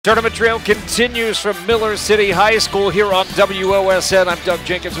Tournament trail continues from Miller City High School here on WOSN. I'm Doug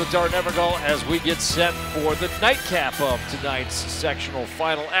Jenkins with Darren Evergall as we get set for the nightcap of tonight's sectional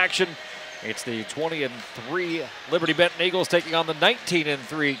final action. It's the 20-3 Liberty-Benton Eagles taking on the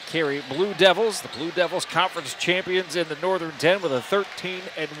 19-3 Carey Blue Devils. The Blue Devils conference champions in the Northern 10 with a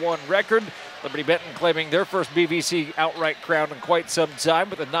 13-1 record. Liberty-Benton claiming their first BVC outright crown in quite some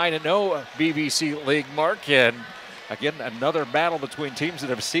time with a 9-0 BVC league mark. And again, another battle between teams that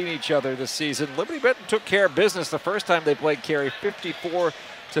have seen each other this season. Liberty-Benton took care of business the first time they played Carey,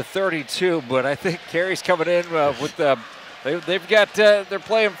 54-32. But I think Carey's coming in with they're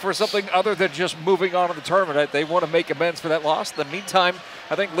playing for something other than just moving on in the tournament. They want to make amends for that loss. In the meantime,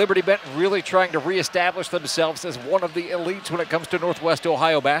 I think Liberty-Benton really trying to reestablish themselves as one of the elites when it comes to Northwest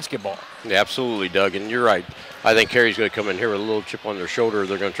Ohio basketball. Yeah, absolutely, Doug, and you're right. I think Carey's going to come in here with a little chip on their shoulder.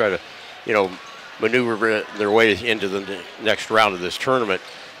 They're going to try to, maneuver their way into the next round of this tournament.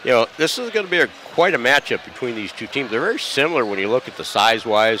 This is going to be quite a matchup between these two teams. They're very similar when you look at the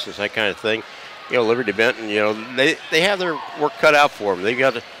size-wise and that kind of thing. Liberty-Benton, they have their work cut out for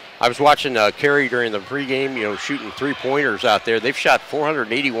them. I was watching Carey during the pregame, shooting three-pointers out there. They've shot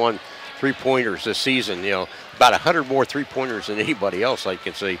 481 three-pointers this season, about 100 more three-pointers than anybody else I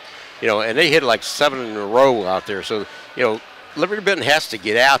can see. And they hit like 7 in a row out there. So, Liberty-Benton has to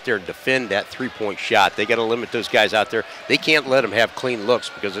get out there and defend that three-point shot. They got to limit those guys out there. They can't let them have clean looks,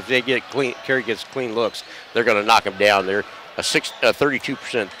 because if they get Carey gets clean looks, they're going to knock them down. They're a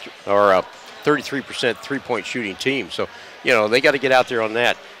 32% or a 33% three-point shooting team. So, they got to get out there on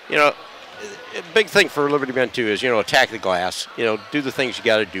that. A big thing for Liberty-Benton too is, attack the glass. Do the things you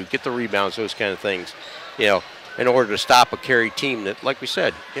got to do, get the rebounds, those kind of things. In order to stop a Carey team that, like we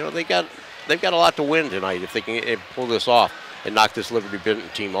said, they've got a lot to win tonight if they can pull this off and knock this Liberty-Benton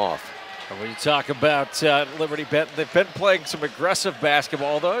team off. And when you talk about Liberty-Benton, they've been playing some aggressive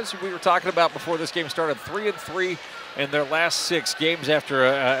basketball. Although, as we were talking about before this game started, 3-3 in their last 6 games after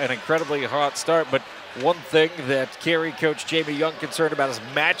an incredibly hot start. But one thing that Carey coach Jamie Young concerned about is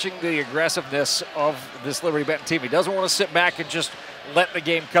matching the aggressiveness of this Liberty-Benton team. He doesn't want to sit back and just let the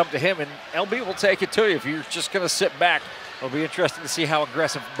game come to him, and LB will take it to you if you're just going to sit back. It'll be interesting to see how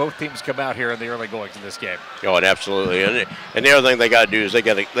aggressive both teams come out here in the early goings in this game. Oh, and absolutely. And the other thing they got to do is they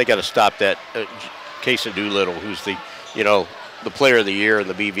got to stop that Cason Doolittle, who's the player of the year in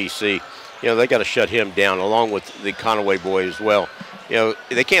the BVC. They got to shut him down, along with the Conaway boy as well.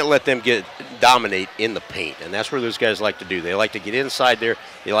 They can't let them dominate in the paint, and that's where those guys like to do. They like to get inside there.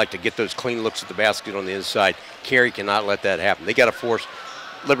 They like to get those clean looks at the basket on the inside. Carey cannot let that happen. They got to force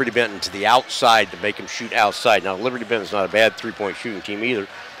Liberty-Benton to the outside to make them shoot outside. Now, Liberty-Benton's not a bad three-point shooting team either.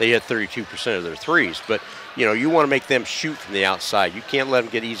 They hit 32% of their threes, but you want to make them shoot from the outside. You can't let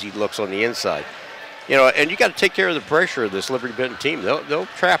them get easy looks on the inside. And you got to take care of the pressure of this Liberty-Benton team. They'll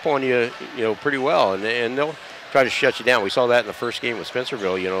trap on you, pretty well, and they'll try to shut you down. We saw that in the first game with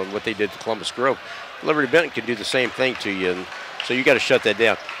Spencerville, and what they did to Columbus Grove. Liberty-Benton can do the same thing to you, and so you got to shut that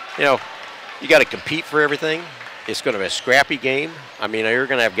down. You got to compete for everything. It's going to be a scrappy game. I mean, you're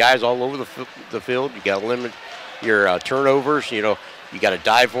going to have guys all over the field. You got to limit your turnovers. You got to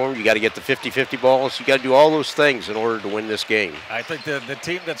dive for them. You got to get the 50-50 balls. You got to do all those things in order to win this game. I think the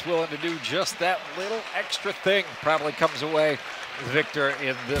team that's willing to do just that little extra thing probably comes away the victor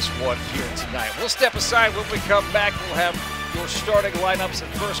in this one here tonight. We'll step aside. When we come back, we'll have your starting lineups in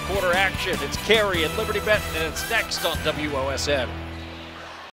first quarter action. It's Carey and Liberty-Benton, and it's next on WOSN.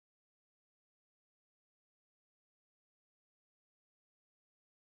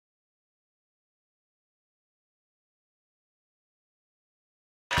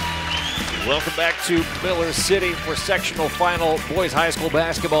 Welcome back to Miller City for sectional final boys high school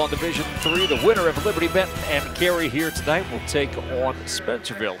basketball in Division III. The winner of Liberty-Benton and Carey here tonight will take on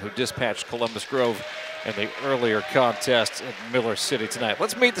Spencerville, who dispatched Columbus Grove in the earlier contest in Miller City tonight.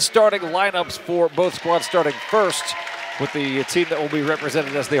 Let's meet the starting lineups for both squads, starting first with the team that will be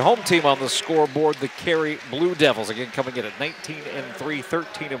represented as the home team on the scoreboard, the Carey Blue Devils, again coming in at 19-3,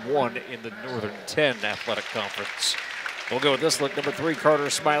 13-1 in the Northern 10 Athletic Conference. We'll go with this look. Number 3, Carter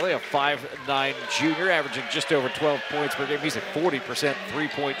Smiley, a 5'9" junior, averaging just over 12 points per game. He's a 40%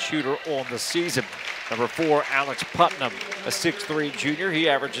 three-point shooter on the season. Number 4, Alex Putnam, a 6'3" junior. He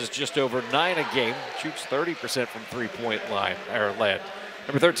averages just over 9 a game, shoots 30% from three-point line or land.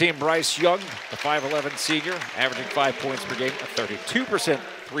 Number 13, Bryce Young, a 5'11" senior, averaging 5 points per game, a 32%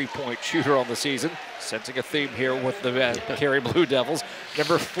 three-point shooter on the season. Sensing a theme here with the Carey Blue Devils.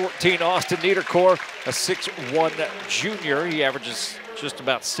 Number 14, Austin Niederkor, a 6'1" junior. He averages just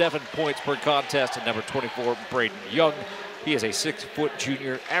about 7 points per contest. And number 24, Braden Young, He is a 6-foot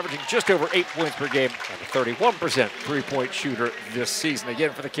junior, averaging just over 8 points per game and a 31% three-point shooter this season.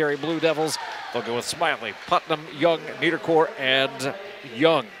 Again, for the Carey Blue Devils, they'll go with Smiley, Putnam, Young, Niedercore, and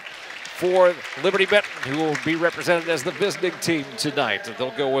Young. For Liberty-Benton, who will be represented as the visiting team tonight, they'll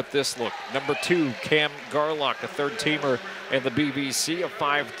go with this look. Number 2, Cam Garlock, a third-teamer in the BBC, a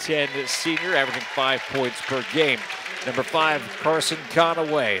 5'10 senior, averaging 5 points per game. Number 5, Carson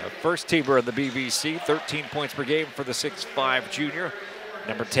Conaway, a first-teamer in the BBC, 13 points per game for the 6'5 junior.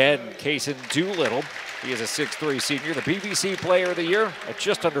 Number 10, Kaysen Doolittle. He is a 6'3 senior, the BBC Player of the Year, at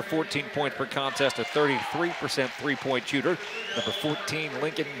just under 14 points per contest, a 33% three-point shooter. Number 14,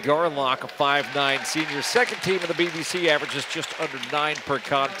 Lincoln Garlock, a 5'9 senior, second team in the BBC, averages just under 9 per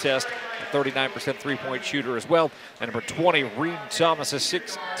contest, a 39% three-point shooter as well. And number 20, Reed Thomas, a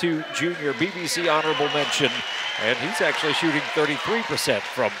 6'2 junior, BBC honorable mention, and he's actually shooting 33%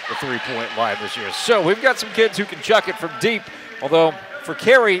 from the three-point line this year. So we've got some kids who can chuck it from deep, although for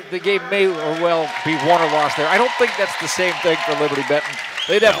Carey, the game may or well be won or lost there. I don't think that's the same thing for Liberty-Benton.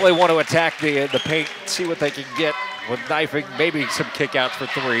 They definitely want to attack the paint, see what they can get with knifing, maybe some kickouts for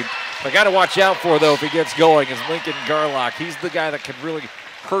three. But got to watch out for, though, if he gets going, is Lincoln Garlock. He's the guy that can really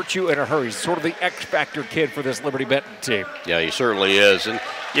hurt you in a hurry. He's sort of the X-factor kid for this Liberty-Benton team. Yeah, he certainly is. And,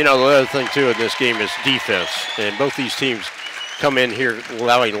 you know, the other thing, too, in this game is defense. And both these teams come in here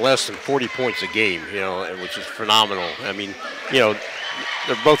allowing less than 40 points a game, you know, which is phenomenal. I mean, you know,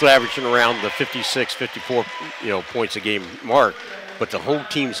 they're both averaging around the 56, 54, you know, points a game mark, but the whole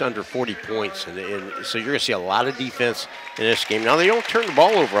team's under 40 points, and so you're going to see a lot of defense in this game. Now, they don't turn the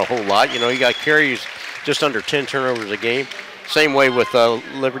ball over a whole lot. You know, you got Carey's just under 10 turnovers a game. Same way with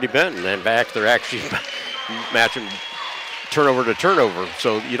Liberty-Benton. In fact, they're actually matching turnover to turnover,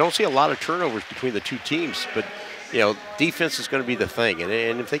 so you don't see a lot of turnovers between the two teams, but you know, defense is going to be the thing,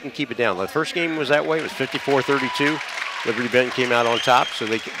 and if they can keep it down. The first game was that way. It was 54-32. Liberty-Benton came out on top, so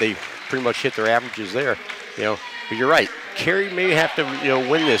they pretty much hit their averages there. You know, but you're right. Carey may have to, you know,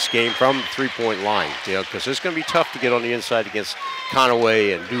 win this game from the three-point line, you know, because it's going to be tough to get on the inside against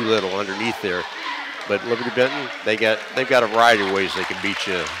Conaway and Doolittle underneath there. But Liberty-Benton, they've got a variety of ways they can beat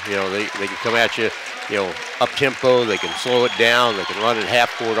you. You know, they can come at you, you know, up-tempo. They can slow it down. They can run it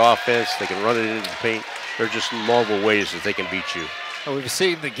half-court offense. They can run it into the paint. There are just multiple ways that they can beat you. Well, we've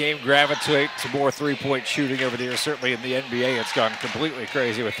seen the game gravitate to more three-point shooting over the years. Certainly in the NBA, it's gone completely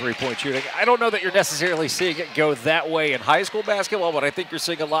crazy with three-point shooting. I don't know that you're necessarily seeing it go that way in high school basketball, but I think you're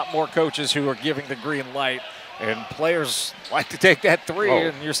seeing a lot more coaches who are giving the green light, and players like to take that three. Oh.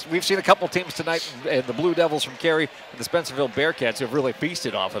 And we've seen a couple teams tonight, and the Blue Devils from Carey and the Spencerville Bearcats have really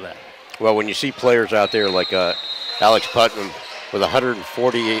feasted off of that. Well, when you see players out there like Alex Putnam with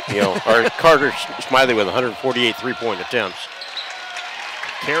 148, you know, or Carter Smiley with 148 three-point attempts.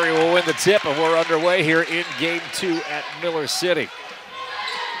 Carey will win the tip, and we're underway here in Game 2 at Miller City.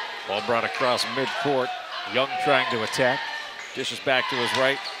 Ball brought across midcourt. Young trying to attack. Dishes back to his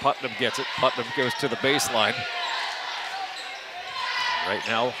right. Putnam gets it. Putnam goes to the baseline. Right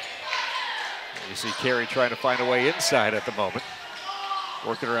now, you see Carey trying to find a way inside at the moment.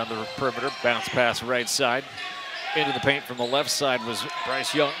 Working around the perimeter. Bounce pass right side. Into the paint from the left side was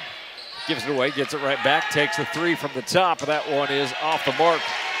Bryce Young. Gives it away, gets it right back, takes the three from the top. That one is off the mark.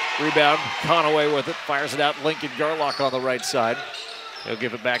 Rebound, Conaway with it, fires it out. Lincoln Garlock on the right side. He'll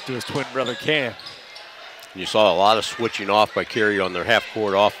give it back to his twin brother, Cam. You saw a lot of switching off by Carey on their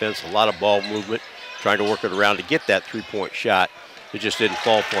half-court offense, a lot of ball movement, trying to work it around to get that three-point shot. It just didn't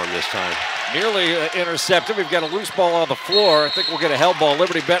fall for him this time. Nearly intercepted. We've got a loose ball on the floor. I think we'll get a held ball.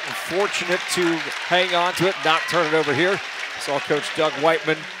 Liberty-Benton fortunate to hang on to it, not turn it over here. Saw Coach Doug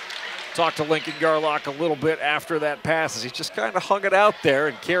Whiteman talk to Lincoln Garlock a little bit after that pass as he just kind of hung it out there,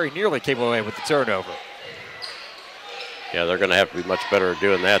 and Carey nearly came away with the turnover. Yeah, they're going to have to be much better at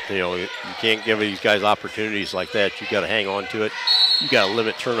doing that. You know, you can't give these guys opportunities like that. You've got to hang on to it. You've got to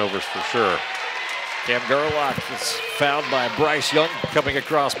limit turnovers for sure. Cam Garlock is fouled by Bryce Young coming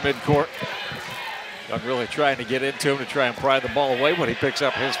across midcourt. Young really trying to get into him to try and pry the ball away when he picks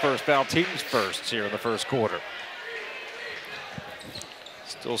up his first foul, team's first here in the first quarter.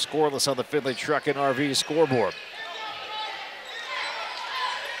 Still scoreless on the Findlay Truck and RV scoreboard.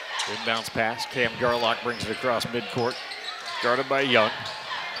 Inbounds pass. Cam Garlock brings it across midcourt. Guarded by Young.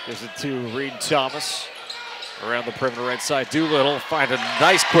 Gives it to Reed Thomas. Around the perimeter right side. Doolittle find a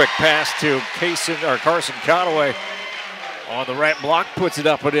nice quick pass to Carson Conaway on the right block. Puts it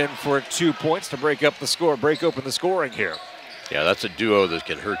up and in for 2 points to break up the score, break open the scoring here. Yeah, that's a duo that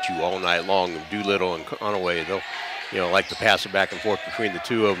can hurt you all night long. Doolittle and Conaway, they'll, you know, like to pass it back and forth between the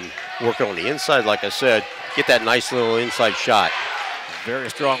two of them. Working on the inside, like I said, get that nice little inside shot.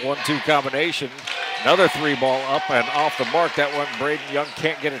 Very strong 1-2 combination. Another three ball up and off the mark. That one, Braden Young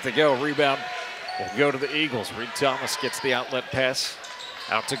can't get it to go. Rebound will go to the Eagles. Reed Thomas gets the outlet pass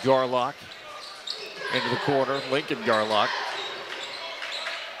out to Garlock. Into the corner, Lincoln Garlock.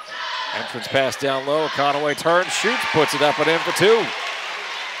 Entrance pass down low. Conaway turns, shoots, puts it up and in for two.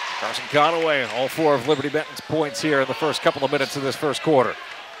 Carson Conaway, all four of Liberty-Benton's points here in the first couple of minutes of this first quarter.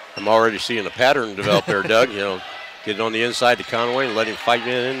 I'm already seeing a pattern develop there, Doug. Get it on the inside to Conaway and let him fight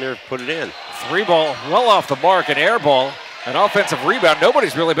in there, put it in. Three ball, well off the mark, an air ball, an offensive rebound.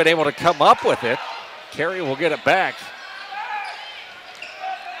 Nobody's really been able to come up with it. Carey will get it back.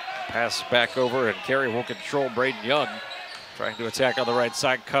 Pass back over, and Carey will control Braden Young. Trying to attack on the right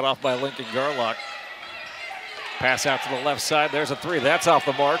side, cut off by Lincoln Garlock. Pass out to the left side, there's a three, that's off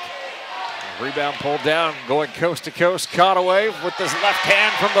the mark. Rebound pulled down, going coast to coast. Conaway with his left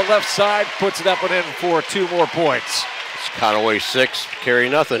hand from the left side, puts it up and in for 2 more points. It's Conaway 6, Carey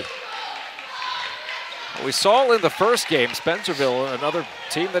nothing. We saw in the first game, Spencerville, another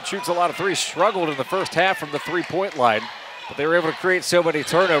team that shoots a lot of threes, struggled in the first half from the three-point line, but they were able to create so many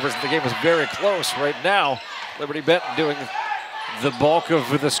turnovers that the game was very close. Right now, Liberty-Benton doing the bulk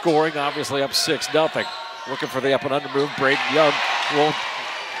of the scoring, obviously up 6-0. Looking for the up and under move. Braden Young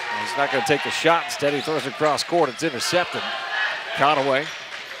he's not going to take the shot. Instead, he throws it across court. It's intercepted. Conaway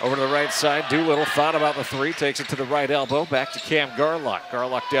over to the right side. Doolittle thought about the three. Takes it to the right elbow. Back to Cam Garlock.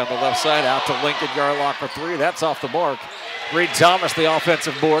 Garlock down the left side. Out to Lincoln Garlock for three. That's off the mark. Reed Thomas, the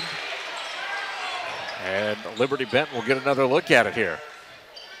offensive board. And Liberty-Benton will get another look at it here.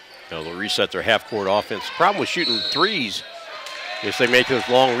 They'll reset their half-court offense. The problem with shooting threes is they make those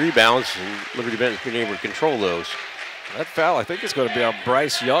long rebounds, and Liberty-Benton's been able to control those. That foul, I think, is going to be on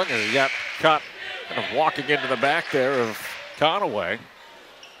Bryce Young, and he got caught kind of walking into the back there of Conaway.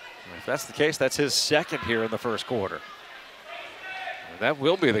 If that's the case, that's his second here in the first quarter. And that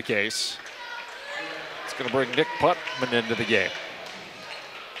will be the case. It's going to bring Nick Putman into the game.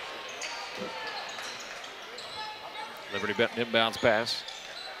 Liberty-Benton inbounds pass.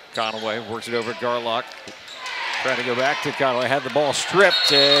 Conaway works it over to Garlock. Trying to go back to Conaway. Had the ball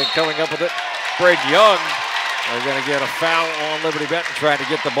stripped, and coming up with it, Braden Young. They're going to get a foul on Liberty-Benton trying to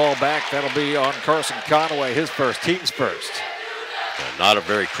get the ball back. That'll be on Carson Conaway, his first, team's first. Not a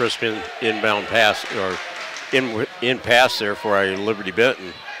very crisp inbound pass or in pass there for a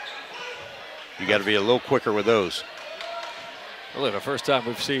Liberty-Benton. You got to be a little quicker with those. Really, the first time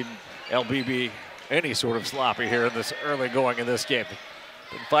we've seen LBB any sort of sloppy here in this early going in this game.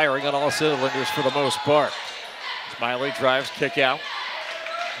 Been firing on all cylinders for the most part. Smiley drives, kick out.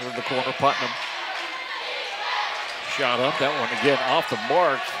 Over the corner, Putnam. Shot up, that one again off the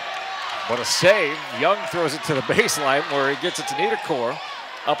mark. But a save. Young throws it to the baseline where he gets it to Niederkor.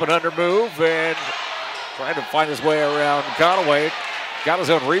 Up and under move and trying to find his way around Conaway. Got his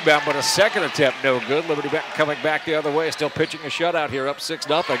own rebound, but a second attempt no good. Liberty-Benton coming back the other way, still pitching a shutout here, up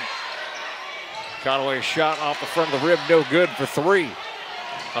 6-0. Conaway shot off the front of the rim, no good for three.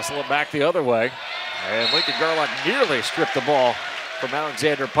 Hustle it back the other way. And Lincoln Garlock nearly stripped the ball from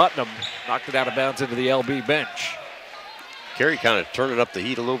Alexander Putnam. Knocked it out of bounds into the LB bench. Carey kind of turning up the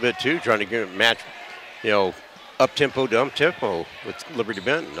heat a little bit too, trying to get a match, up-tempo to up-tempo with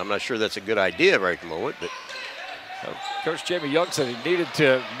Liberty-Benton. I'm not sure that's a good idea right at the moment, but Coach Jamie Young said he needed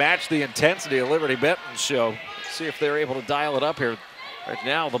to match the intensity of Liberty-Benton, so see if they're able to dial it up here. Right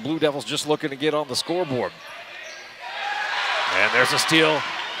now, the Blue Devils just looking to get on the scoreboard. And there's a steal.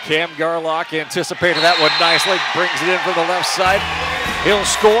 Cam Garlock anticipated that one nicely, brings it in from the left side. He'll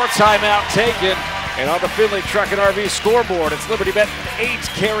score, timeout taken. And on the Finley Truck and RV scoreboard, it's Liberty-Benton 8,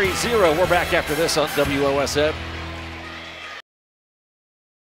 Carey 0. We're back after this on WOSN.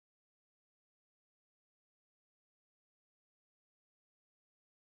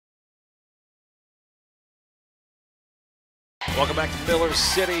 Welcome back to Miller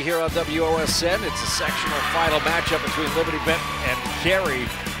City here on WOSN. It's a sectional final matchup between Liberty-Benton and Carey.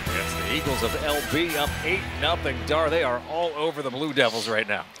 It's the Eagles of LB up 8-0. Dar, they are all over the Blue Devils right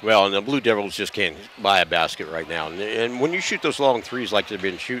now. Well, and the Blue Devils just can't buy a basket right now. And when you shoot those long threes like they've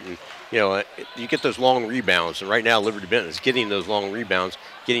been shooting, you get those long rebounds. And right now, Liberty-Benton is getting those long rebounds,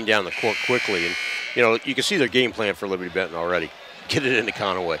 getting down the court quickly. And, you can see their game plan for Liberty-Benton already. Get it into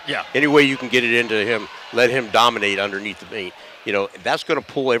Conaway. Yeah. Any way you can get it into him, let him dominate underneath the paint. That's going to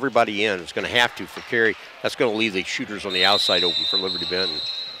pull everybody in. It's going to have to for Carey. That's going to leave the shooters on the outside open for Liberty-Benton.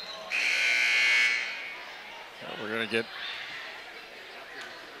 We're going to get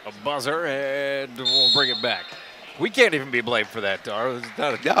a buzzer, and we'll bring it back. We can't even be blamed for that, Dar.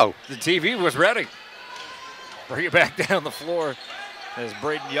 No. The TV was ready. Bring it back down the floor as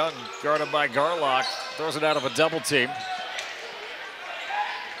Braden Young, guarded by Garlock, throws it out of a double team.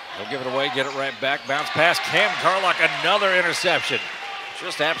 He'll give it away, get it right back. Bounce pass, Cam Garlock, another interception.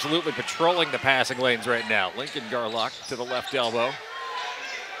 Just absolutely patrolling the passing lanes right now. Lincoln Garlock to the left elbow.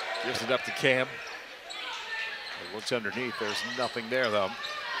 Gives it up to Cam. It looks underneath. There's nothing there, though.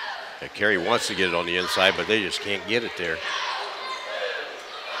 Yeah, Carey wants to get it on the inside, but they just can't get it there.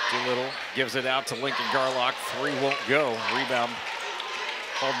 Doolittle gives it out to Lincoln Garlock. 3 won't go. Rebound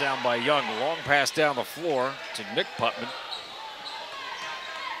hauled down by Young. Long pass down the floor to Nick Putnam.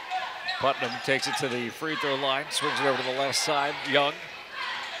 Putnam takes it to the free throw line, swings it over to the left side. Young,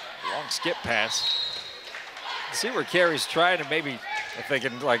 long skip pass. See where Carey's trying to maybe, if they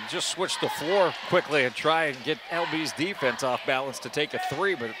can like just switch the floor quickly and try and get LB's defense off balance to take a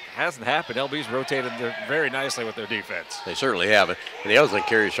 3, but it hasn't happened. LB's rotated very nicely with their defense. They certainly have it. And the other thing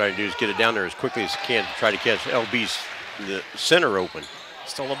Carey's trying to do is get it down there as quickly as he can to try to catch LB's the center open.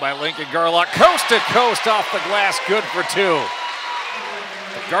 Stolen by Lincoln Garlock, coast to coast off the glass, good for 2.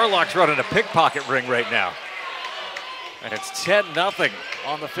 Garlock's running a pickpocket ring right now. And it's 10-0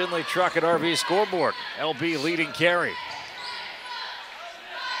 on the Finley Truck and RV scoreboard. LB leading Carey.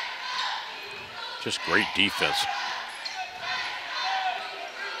 Just great defense.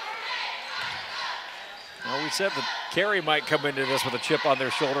 Well, we said that Carey might come into this with a chip on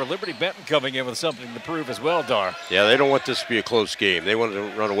their shoulder. Liberty-Benton coming in with something to prove as well, Dar. Yeah, they don't want this to be a close game. They want to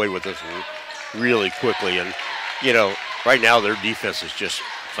run away with this really quickly. And, you know, right now their defense is just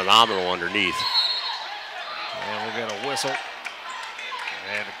phenomenal underneath. And we'll get a whistle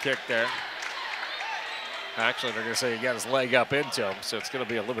and a kick there. Actually, they're going to say he got his leg up into him, so it's going to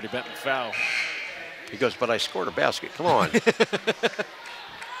be a Liberty-Benton foul. He goes, but I scored a basket. Come on.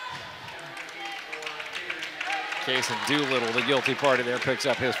 Cason Doolittle, the guilty party there, picks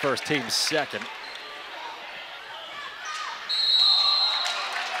up his first, team's second.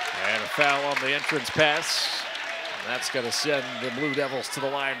 And a foul on the entrance pass. And that's going to send the Blue Devils to the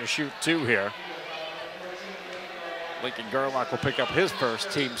line to shoot 2 here. Lincoln Garlock will pick up his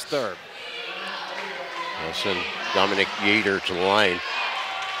first, team's third. I'll send Dominic Yater to the line.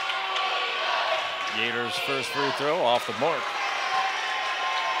 Yater's first free throw off the mark.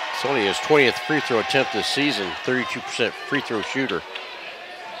 It's only his 20th free throw attempt this season, 32% free throw shooter.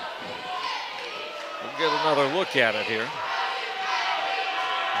 We'll get another look at it here.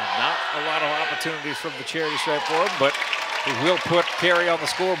 Not a lot of opportunities from the charity stripe for him, but he will put Carey on the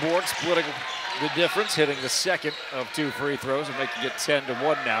scoreboard, splitting the difference, hitting the second of 2 free throws and making it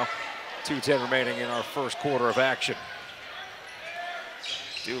 10-1 now. 2:10 remaining in our first quarter of action.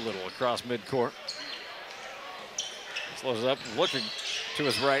 Doolittle across midcourt. Slows it up, looking to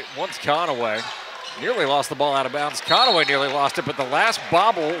his right. Once Conaway nearly lost the ball out of bounds. Conaway nearly lost it, but the last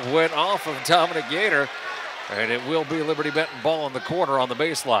bobble went off of Dominic Yater, and it will be Liberty-Benton ball in the corner on the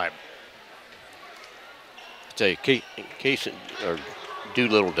baseline. I tell you, Cason or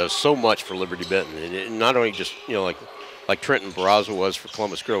Doolittle does so much for Liberty-Benton, and not only just, you know, like Trenton Barraza was for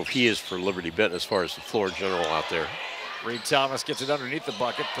Columbus Grove, he is for Liberty-Benton as far as the floor general out there. Reed Thomas gets it underneath the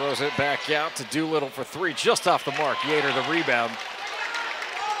bucket, throws it back out to Doolittle for 3, just off the mark. Yater the rebound.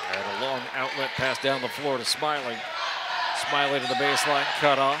 And a long outlet pass down the floor to Smiley. Smiley to the baseline,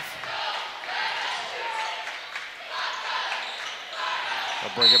 cut off.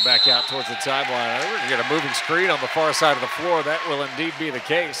 They'll bring it back out towards the timeline. We're going to get a moving screen on the far side of the floor. That will indeed be the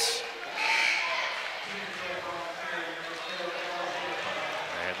case.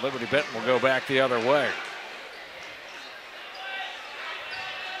 And Liberty-Benton will go back the other way.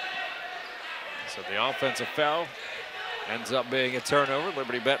 So the offensive foul ends up being a turnover.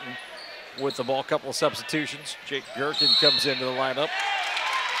 Liberty-Benton with the ball, couple of substitutions. Jake Gherkin comes into the lineup.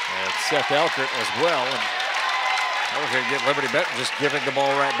 And Seth Elkert as well. And we're going to get Liberty-Benton just giving the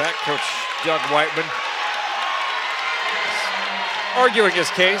ball right back. Coach Doug Whiteman arguing his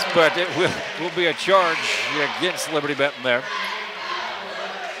case, but it will be a charge against Liberty-Benton there.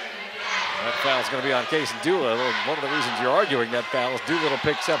 That foul is going to be on Cason Doolittle. And one of the reasons you're arguing that foul is Doolittle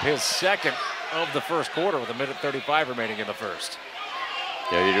picks up his second of the first quarter with 1:35 remaining in the first.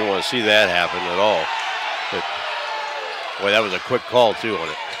 Yeah, you didn't want to see that happen at all. But, boy, that was a quick call, too, on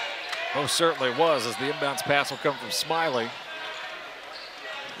it. Most certainly was, as the inbounds pass will come from Smiley.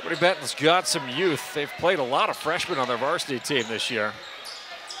 Liberty-Benton's got some youth. They've played a lot of freshmen on their varsity team this year.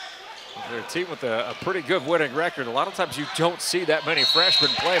 They're a team with a pretty good winning record. A lot of times you don't see that many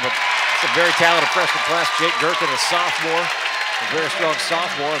freshmen play, but it's a very talented freshman class. Jake Gherkin, a sophomore, a very strong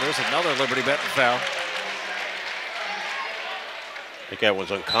sophomore. There's another Liberty-Benton foul. I think that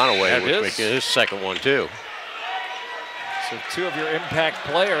one's on Conaway, which makes his second one, too. So 2 of your impact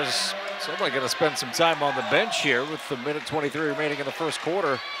players certainly going to spend some time on the bench here with the 1:23 remaining in the first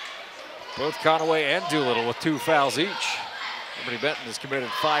quarter. Both Conaway and Doolittle with 2 fouls each. Liberty-Benton has committed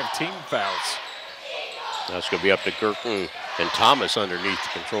 5 team fouls. That's going to be up to Gurkin and Thomas underneath to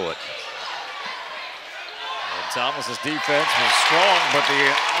control it. And Thomas's defense was strong, but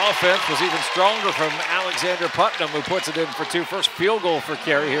the offense was even stronger from Alexander Putnam, who puts it in for 2. First field goal for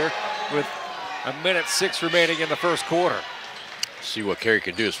Carey here with 1:06 remaining in the first quarter. See what Carey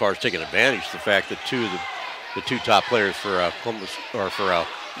can do as far as taking advantage of the fact that the two top players for Columbus or for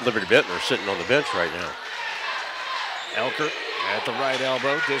Liberty-Benton are sitting on the bench right now. Elkert at the right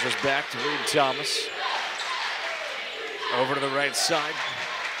elbow, dishes back to Reed Thomas. Over to the right side.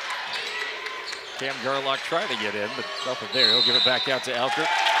 Cam Garlock trying to get in, but nothing there. He'll give it back out to Elkert.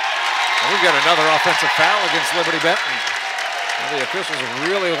 And we've got another offensive foul against Liberty-Benton. Well, the officials are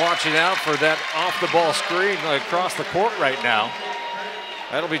really watching out for that off-the-ball screen across the court right now.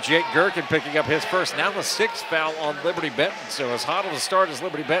 That'll be Jake Gherkin picking up his first. Now the 6th foul on Liberty-Benton. So as hot of a start as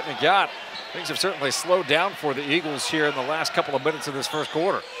Liberty-Benton got, things have certainly slowed down for the Eagles here in the last couple of minutes of this first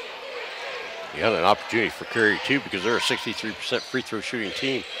quarter. Yeah, an opportunity for Carey too, because they're a 63% free throw shooting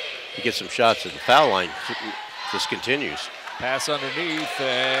team. To get some shots at the foul line. This continues. Pass underneath,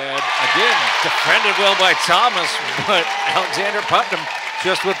 and again, defended well by Thomas, but Alexander Putnam,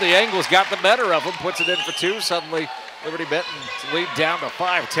 just with the angles, got the better of him, puts it in for 2. Suddenly, Liberty-Benton's lead down to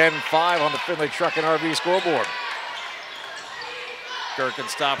 5, 10-5 on the Finley Truck and RV scoreboard. Gherkin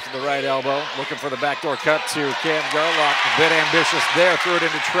stops at the right elbow, looking for the backdoor cut to Cam Garlock. A bit ambitious there, threw it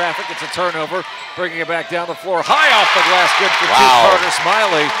into traffic. It's a turnover, bringing it back down the floor. High off the glass, good for 2. Carter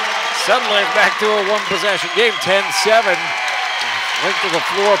Smiley. Suddenly it's back to a 1-possession game, 10-7. Length of the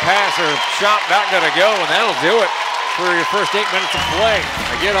floor pass or shot not going to go, and that'll do it for your first 8 minutes of play.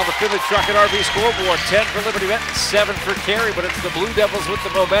 Again on the Finley Truck and RV scoreboard, 10 for Liberty-Benton, 7 for Carey, but it's the Blue Devils with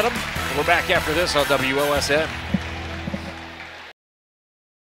the momentum. And we're back after this on WOSN.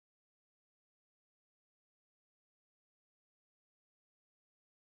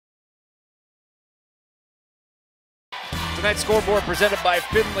 Tonight's scoreboard presented by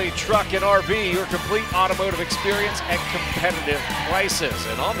Finley Truck and RV, your complete automotive experience at competitive prices.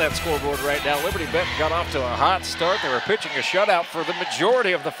 And on that scoreboard right now, Liberty-Benton got off to a hot start. They were pitching a shutout for the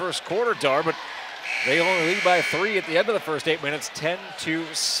majority of the first quarter, Dar, but they only lead by 3 at the end of the first 8 minutes,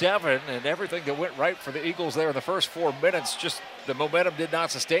 10-7, and everything that went right for the Eagles there in the first 4 minutes, just the momentum did not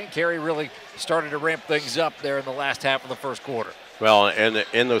sustain. Carey really started to ramp things up there in the last half of the first quarter. Well,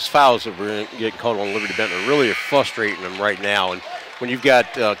 and those fouls that we're getting called on Liberty-Benton are really frustrating them right now. And when you've got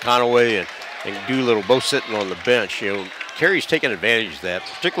Conaway and Doolittle both sitting on the bench, you know, Carey's taking advantage of that,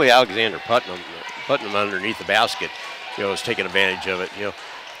 particularly Alexander Putnam underneath the basket, you know, is taking advantage of it, you know.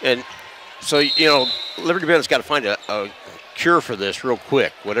 And so, you know, Liberty-Benton's got to find a cure for this real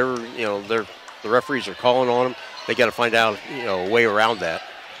quick. Whatever, you know, the referees are calling on them, they got to find out, you know, a way around that.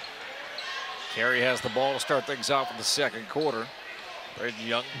 Carey has the ball to start things off in the second quarter. Braden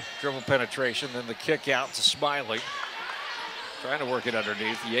Young, dribble penetration, then the kick out to Smiley. Trying to work it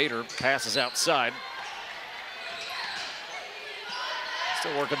underneath. Yater passes outside.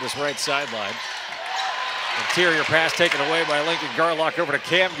 Still working this right sideline. Interior pass taken away by Lincoln Garlock over to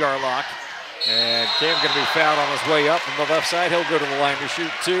Cam Garlock. And Cam's going to be fouled on his way up from the left side. He'll go to the line to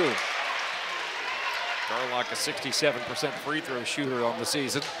shoot 2. Garlock, a 67% free throw shooter on the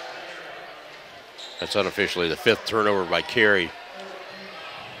season. That's unofficially the 5th turnover by Carey.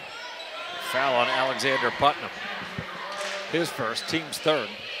 Foul on Alexander Putnam. His first, team's 3rd.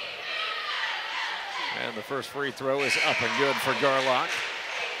 And the first free throw is up and good for Garlock.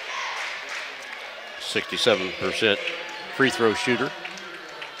 67% free throw shooter.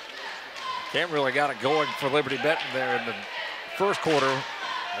 Cam really got it going for Liberty-Benton there in the first quarter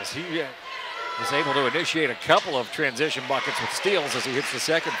as he was able to initiate a couple of transition buckets with steals as he hits the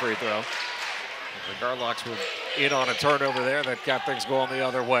second free throw. The Garlocks were in on a turnover there that got things going the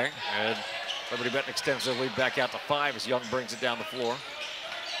other way. And Liberty-Benton extends their lead back out to 5 as Young brings it down the floor.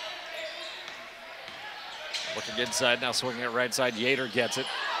 Looking inside now, swinging it right side. Yater gets it.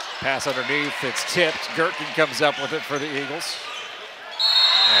 Pass underneath, it's tipped. Gherkin comes up with it for the Eagles.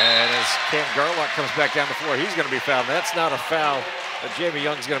 And as Cam Garlock comes back down the floor, he's going to be fouled. That's not a foul that Jamie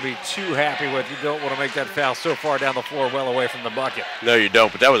Young's going to be too happy with. You don't want to make that foul so far down the floor, well away from the bucket. No, you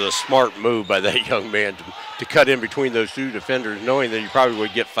don't, but that was a smart move by that young man to cut in between those 2 defenders, knowing that you probably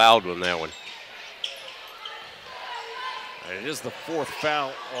would get fouled on that one. And it is the 4th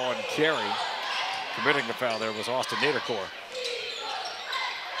foul on Carey. Committing the foul there was Austin Nadercore.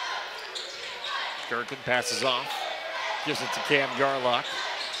 Gherkin passes off, gives it to Cam Garlock.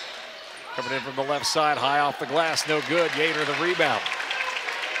 Coming in from the left side, high off the glass, no good. Yater the rebound.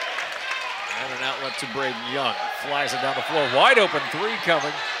 And an outlet to Braden Young. Flies it down the floor, wide open 3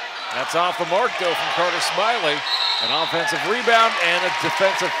 coming That's off the mark, though, from Carter Smiley. An offensive rebound and a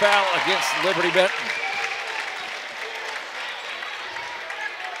defensive foul against Liberty-Benton.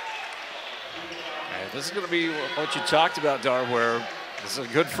 And this is going to be what you talked about, Dar, where this is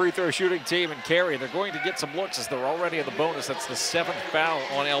a good free throw shooting team, and Carey, they're going to get some looks as they're already in the bonus. That's the 7th foul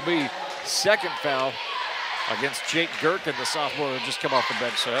on LB. 2nd foul against Jake Gurkin, the sophomore who just come off the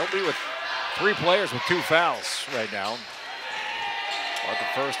bench. So LB with 3 players with 2 fouls right now. But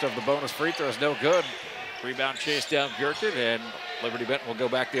the first of the bonus free throw is no good. Rebound chase down Gurkin, and Liberty-Benton will go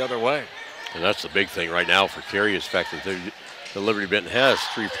back the other way. And that's the big thing right now for Carey is the fact that the Liberty-Benton has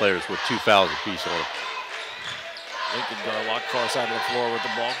 3 players with 2 fouls apiece on them. Lincoln Garlock, far side of the floor with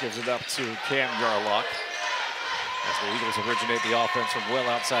the ball, gives it up to Cam Garlock. As the Eagles originate the offense from well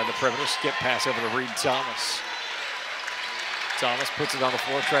outside the perimeter. Skip pass over to Reed Thomas. Thomas puts it on the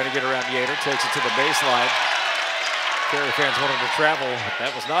floor, trying to get around Yater, takes it to the baseline. Carey fans wanted to travel.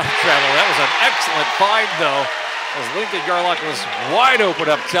 That was not a travel. That was an excellent find, though, as Lincoln Garlock was wide open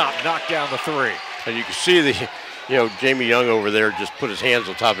up top, knocked down the 3. And you can see Jamie Young over there just put his hands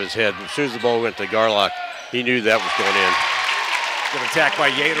on top of his head. As soon as the ball went to Garlock, he knew that was going in. Good attack by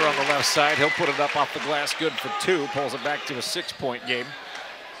Yater on the left side. He'll put it up off the glass, good for 2. Pulls it back to a 6-point game.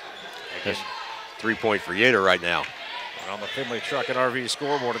 That's 3-point for Yater right now. And on the Finley Truck and RV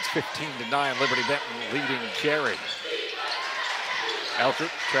scoreboard, it's 15-9. Liberty-Benton leading Carey.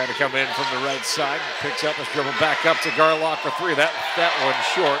 Elkert trying to come in from the right side. Picks up his dribble back up to Garlock for 3. That one's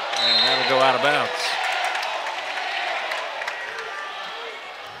short, and that'll go out of bounds.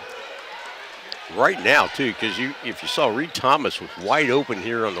 Right now, too, because if you saw Reed Thomas was wide open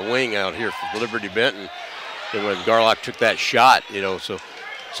here on the wing out here for Liberty-Benton, and when Garlock took that shot, so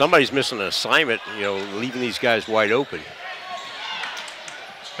somebody's missing an assignment, leaving these guys wide open.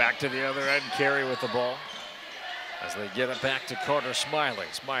 Back to the other end, Carey with the ball. As they get it back to Carter Smiley.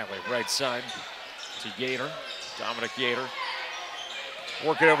 Smiley, right side to Yater. Dominic Yater.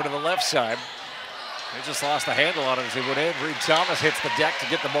 Working over to the left side. They just lost the handle on it as he went in. Reed Thomas hits the deck to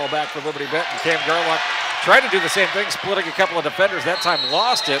get the ball back for Liberty-Benton. Cam Garlock tried to do the same thing, splitting a couple of defenders. That time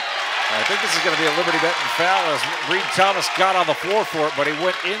lost it. I think this is going to be a Liberty-Benton foul as Reed Thomas got on the floor for it, but he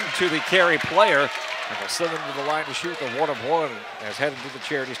went into the Carey player. And will send him to the line to shoot the 1-of-1 as headed to the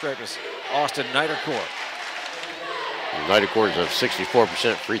charity stripe is Austin Niedercourt. Niedercourt is a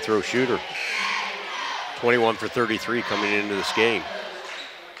 64% free throw shooter. 21 for 33 coming into this game.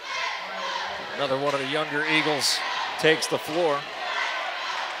 Another one of the younger Eagles takes the floor.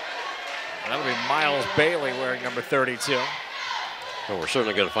 And that'll be Miles Bailey wearing number 32. Well, we're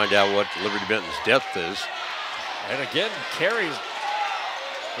certainly going to find out what Liberty-Benton's depth is. And again, Carey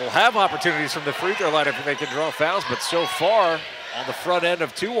will have opportunities from the free throw line if they can draw fouls, but so far on the front end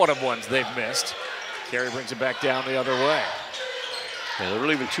of 2 1-of-1s they've missed. Carey brings it back down the other way. Yeah, they're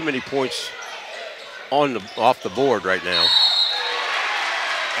leaving too many points off the board right now.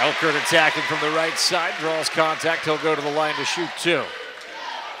 Elkert attacking from the right side, draws contact. He'll go to the line to shoot 2.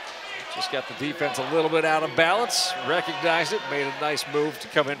 Just got the defense a little bit out of balance, recognized it, made a nice move to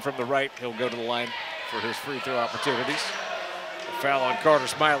come in from the right. He'll go to the line for his free throw opportunities. A foul on Carter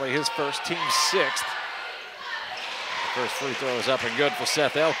Smiley, his first, team 6th. The first free throw is up and good for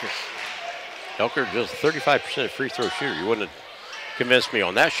Seth Elkert. Elkert just 35% free throw shooter. You wouldn't have convinced me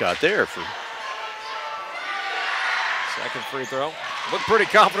on that shot there. Second free throw. Looked pretty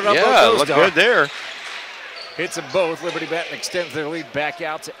confident on both Yeah, those. looked good there. Hits them both. Liberty-Benton extends their lead back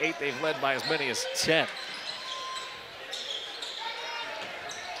out to 8. They've led by as many as 10.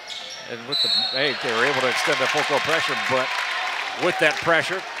 And with they were able to extend their full court pressure, but with that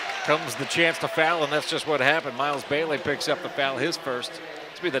pressure comes the chance to foul, and that's just what happened. Miles Bailey picks up the foul, his first. This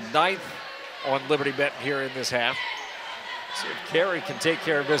will be the 9th on Liberty-Benton here in this half. See if Carey can take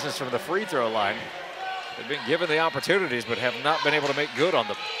care of business from the free throw line. They've been given the opportunities, but have not been able to make good on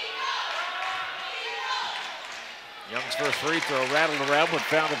them. Young's first free throw rattled around, but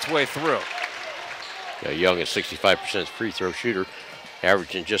found its way through. Yeah, Young is 65% free throw shooter,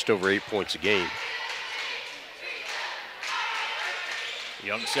 averaging just over 8 points a game.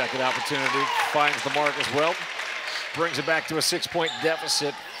 Young's second opportunity finds the mark as well. Brings it back to a 6-point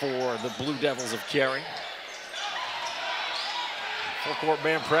deficit for the Blue Devils of Carey. Full court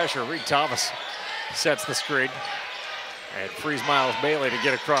man pressure. Reed Thomas sets the screen and frees Miles Bailey to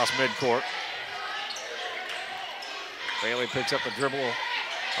get across midcourt. Bailey picks up the dribble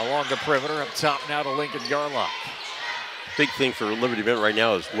along the perimeter. Up top now to Lincoln Garlock. Big thing for Liberty-Benton right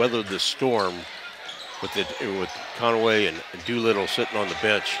now is weather the storm with Conway and Doolittle sitting on the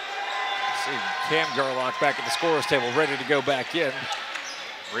bench. See Cam Garlock back at the scorer's table, ready to go back in.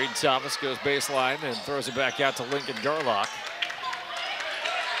 Reed Thomas goes baseline and throws it back out to Lincoln Garlock.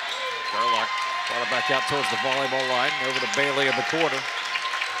 Brought it back out towards the volleyball line, over to Bailey in the corner.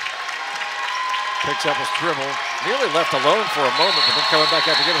 Picks up his dribble. Nearly left alone for a moment, but then coming back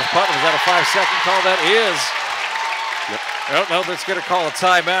out to get his putt. Was that a 5-second call? That is. Yep. Oh, no, that's going to call a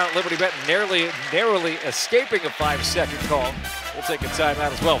timeout. Liberty-Benton narrowly escaping a 5-second call. We'll take a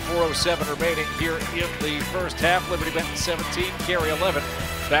timeout as well. 4:07 remaining here in the first half. Liberty-Benton 17, Carey 11.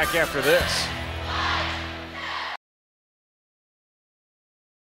 Back after this.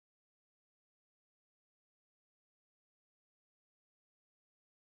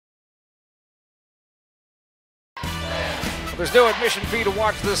 There's no admission fee to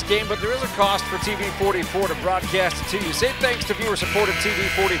watch this game, but there is a cost for TV 44 to broadcast it to you. Say thanks to viewer-supported TV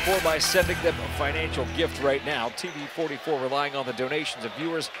 44 by sending them a financial gift right now. TV 44 relying on the donations of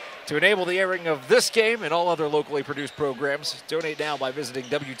viewers to enable the airing of this game and all other locally produced programs. Donate now by visiting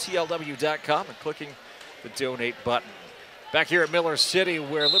WTLW.com and clicking the donate button. Back here at Miller City,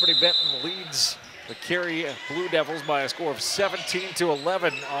 where Liberty-Benton leads the Carey Blue Devils by a score of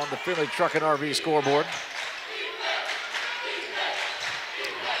 17-11 on the Finley Truck and RV scoreboard.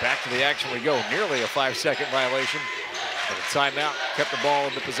 Back to the action we go. Nearly a 5-second violation. But a timeout kept the ball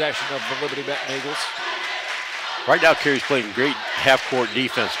in the possession of the Liberty-Benton Eagles. Right now, Carey's playing great half-court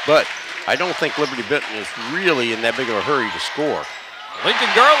defense, but I don't think Liberty-Benton is really in that big of a hurry to score.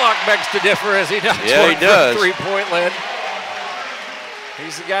 Lincoln Garlock begs to differ as he knocks one from three-point land.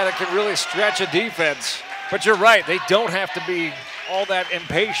 He's the guy that can really stretch a defense. But you're right, they don't have to be all that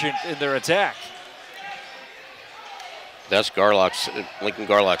impatient in their attack. That's Lincoln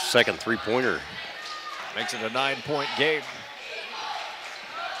Garlock's second three-pointer. Makes it a 9-point game.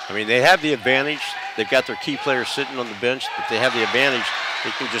 I mean, they have the advantage. They've got their key players sitting on the bench, but they have the advantage.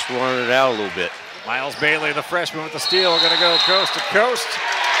 They can just run it out a little bit. Miles Bailey, the freshman with the steal, going to go coast to coast.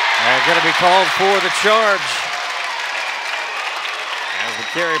 And going to be called for the charge. As the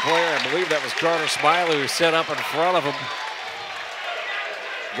Carey player, I believe that was Carter Smiley who set up in front of him.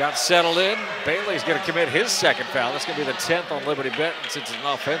 Got settled in. Bailey's going to commit his second foul. That's going to be the 10th on Liberty-Benton since it's an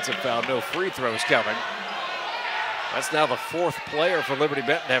offensive foul. No free throws coming. That's now the 4th player for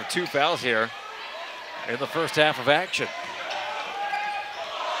Liberty-Benton to have 2 fouls here in the first half of action.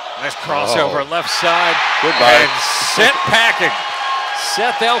 Nice crossover left side. Goodbye. And sent packing.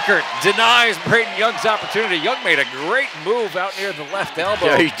 Seth Elkert denies Braden Young's opportunity. Young made a great move out near the left elbow.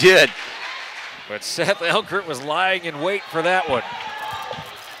 Yeah, he did. But Seth Elkert was lying in wait for that one.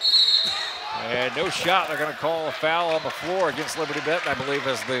 And no shot. They're going to call a foul on the floor against Liberty-Benton, I believe,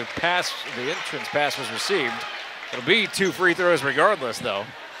 as the entrance pass was received. It'll be 2 free throws regardless, though,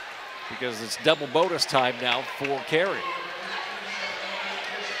 because it's double bonus time now for Carey.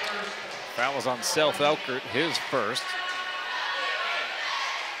 Foul was on Seth Elkert, his first.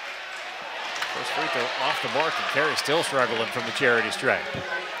 First free throw off the mark, and Carey still struggling from the charity stripe.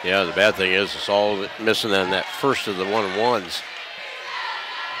 Yeah, the bad thing is it's all missing on that first of the one-on-ones.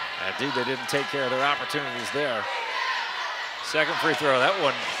 Indeed, they didn't take care of their opportunities there. Second free throw, that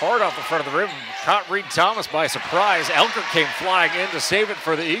one hard off the front of the rim. Caught Reed Thomas by surprise. Elkert came flying in to save it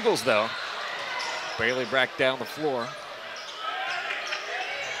for the Eagles, though. Bailey back down the floor.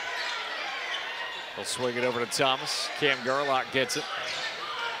 They'll swing it over to Thomas. Cam Garlock gets it.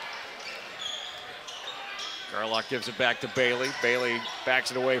 Garlock gives it back to Bailey. Bailey backs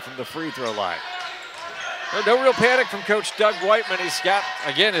it away from the free throw line. No real panic from Coach Doug Whiteman. He's got,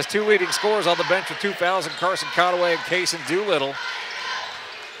 again, his 2 leading scorers on the bench with 2 fouls, and Carson Conaway and Kaysen Doolittle.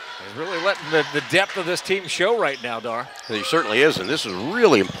 He's really letting the depth of this team show right now, Dar. He certainly is, and this is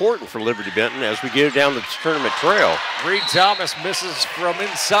really important for Liberty-Benton as we get down the tournament trail. Reed Thomas misses from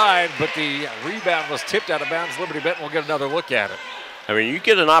inside, but the rebound was tipped out of bounds. Liberty-Benton will get another look at it. I mean, you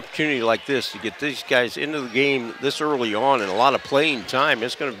get an opportunity like this to get these guys into the game this early on and a lot of playing time,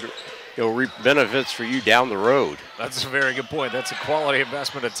 it's going to reap benefits for you down the road. That's a very good point. That's a quality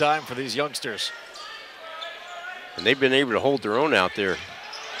investment of time for these youngsters. And they've been able to hold their own out there.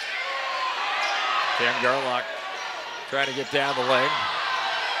 Cam Garlock trying to get down the lane.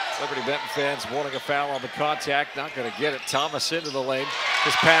 Liberty-Benton fans wanting a foul on the contact. Not going to get it. Thomas into the lane.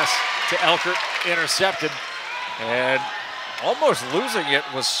 His pass to Elkert intercepted. And almost losing it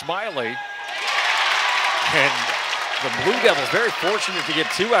was Smiley. And the Blue Devils very fortunate to get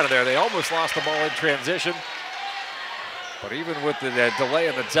 2 out of there. They almost lost the ball in transition. But even with the delay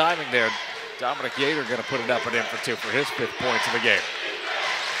in the timing there, Dominic Yater going to put it up and in for 2 for his 5th points of the game.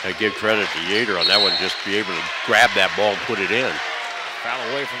 I give credit to Yater on that one, just to be able to grab that ball and put it in. Foul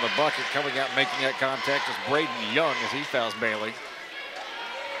away from the bucket, coming out making that contact is Braden Young as he fouls Bailey.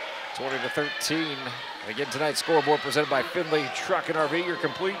 20-13. Again, tonight's scoreboard presented by Finley Truck and RV, your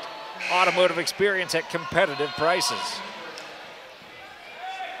complete automotive experience at competitive prices.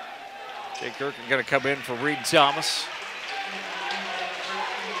 Jake Gerken going to come in for Reed Thomas.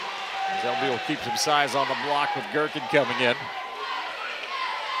 LB will keep some size on the block with Gerken coming in.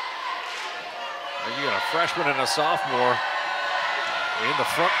 And you got a freshman and a sophomore in the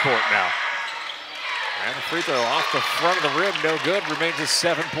front court now. And the free throw off the front of the rim, no good. Remains a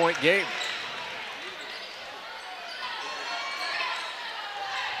 7-point game.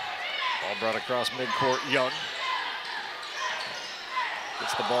 Ball brought across midcourt, Young.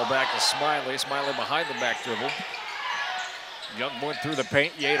 Gets the ball back to Smiley. Smiley behind the back dribble. Young went through the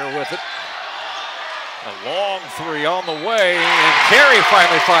paint, Yater with it. A long three on the way, and Carey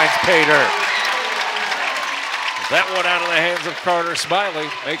finally finds pay dirt. That one out of the hands of Carter Smiley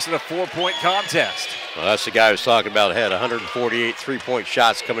makes it a 4-point contest. Well, that's the guy I was talking about. Had 148 three-point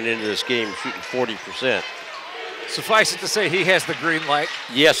shots coming into this game, shooting 40%. Suffice it to say, he has the green light.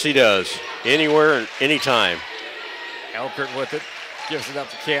 Yes, he does. Anywhere and anytime. Elkert with it. Gives it up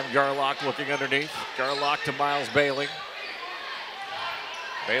to Cam Garlock looking underneath. Garlock to Miles Bailey.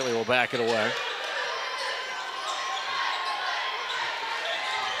 Bailey will back it away.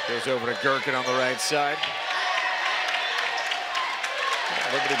 Goes over to Gerken on the right side.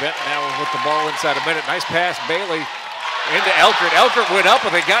 Liberty-Benton now with the ball inside a minute. Nice pass, Bailey into Elkert. Elkert went up,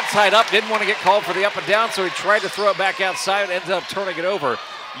 but they got tied up. Didn't want to get called for the up and down, so he tried to throw it back outside. Ends up turning it over.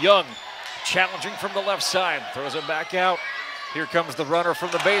 Young challenging from the left side. Throws it back out. Here comes the runner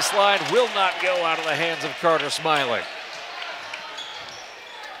from the baseline. Will not go out of the hands of Carter Smiley.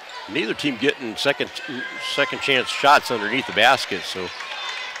 Neither team getting second chance shots underneath the basket, so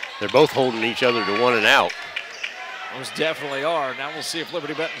they're both holding each other to 1 and out. Most definitely are. Now we'll see if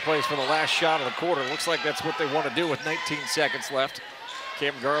Liberty-Benton plays for the last shot of the quarter. Looks like that's what they want to do with 19 seconds left.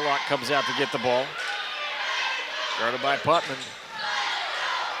 Cam Garlock comes out to get the ball. Guarded by Putman.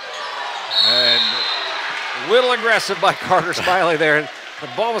 And a little aggressive by Carter Smiley there. The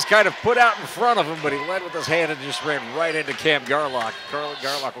ball was kind of put out in front of him, but he led with his hand and just ran right into Cam Garlock.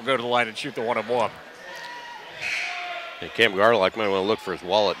 Garlock will go to the line and shoot the 1-on-1. And Cam Garlock might want to look for his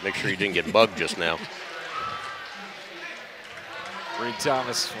wallet, make sure he didn't get bugged just now. Reed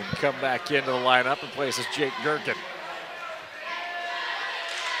Thomas will come back into the lineup and places Jake Gerken.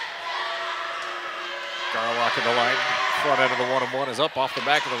 Garlock in the line. Front end of the 1-on-1 is up off the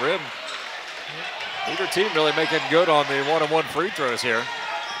back of the rim. Neither team really making good on the 1-on-1 free throws here.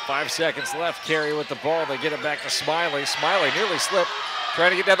 5 seconds left. Carey with the ball. They get it back to Smiley. Smiley nearly slipped. Trying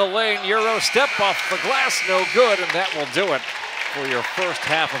to get down the lane. Euro step off the glass. No good, and that will do it for your first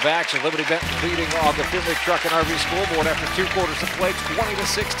half of action. Liberty-Benton leading on the Finley Truck and RV scoreboard after 2 quarters of play,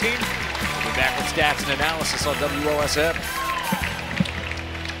 20-16. We'll be back with stats and analysis on WOSN.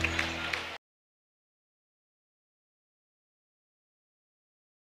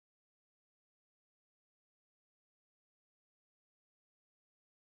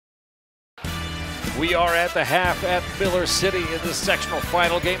 We are at the half at Miller City in the sectional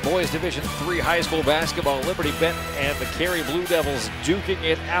final game. Boys Division III high school basketball. Liberty-Benton and the Carey Blue Devils duking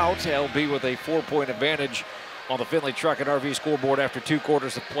it out. LB with a 4-point advantage on the Finley Truck and RV scoreboard after 2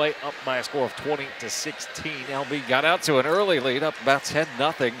 quarters of play, up by a score of 20-16. LB got out to an early lead, up about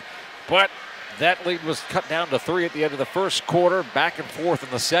 10-0, but that lead was cut down to 3 at the end of the first quarter. Back and forth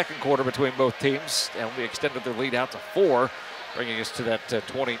in the second quarter between both teams. LB extended their lead out to 4. Bringing us to that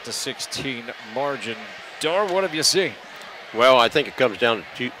 20-16 margin. Dar, what have you seen? Well, I think it comes down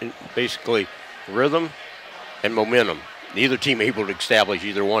to basically rhythm and momentum. Neither team able to establish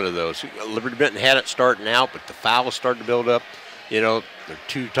either one of those. Liberty-Benton had it starting out, but the fouls started to build up. You know, their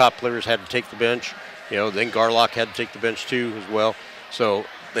 2 top players had to take the bench. You know, then Garlock had to take the bench too as well. So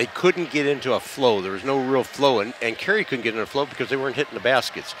they couldn't get into a flow. There was no real flow, and Carey couldn't get into a flow because they weren't hitting the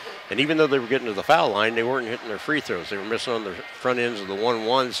baskets. And even though they were getting to the foul line, they weren't hitting their free throws. They were missing on the front ends of the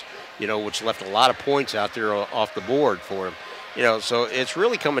 1-1s, you know, which left a lot of points out there off the board for them. You know, so it's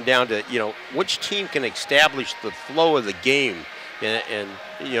really coming down to, you know, which team can establish the flow of the game and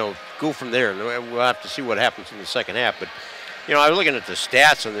you know, go from there. And we'll have to see what happens in the second half. But, you know, I was looking at the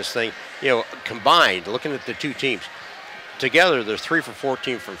stats on this thing, you know, combined, looking at the 2 teams. Together, they're 3 for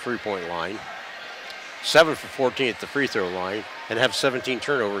 14 from three-point line, 7 for 14 at the free throw line, and have 17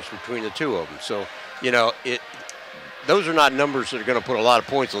 turnovers between the 2 of them. So, you know, those are not numbers that are going to put a lot of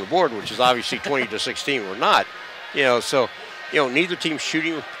points on the board, which is obviously 20-16. We're not, you know. So, you know, neither team's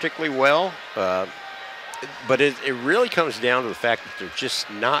shooting particularly well, but it really comes down to the fact that there's just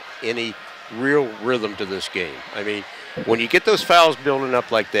not any real rhythm to this game. I mean, when you get those fouls building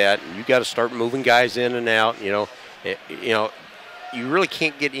up like that, and you got to start moving guys in and out, you know, you really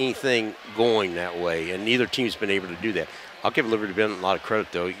can't get anything going that way, and neither team's been able to do that. I'll give Liberty-Benton a lot of credit,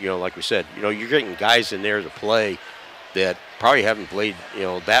 though. You know, like we said, you know, you're getting guys in there to play that probably haven't played,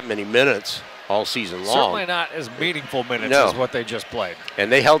 that many minutes all season long. Certainly not as meaningful minutes as what they just played.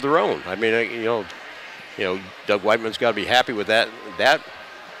 And they held their own. I mean, Doug Whiteman's got to be happy with that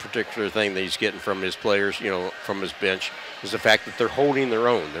particular thing that he's getting from his players, from his bench, is the fact that they're holding their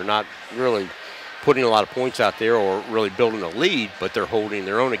own. They're not really putting a lot of points out there or really building a lead, but they're holding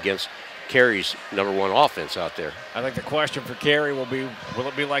their own against Carey's #1 offense out there. I think the question for Carey will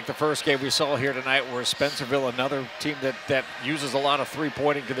it be like the first game we saw here tonight, where Spencerville, another team that uses a lot of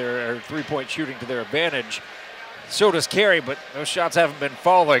three-point shooting to their advantage? So does Carey, but those shots haven't been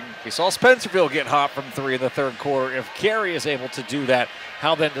falling. We saw Spencerville get hot from 3 in the third quarter. If Carey is able to do that,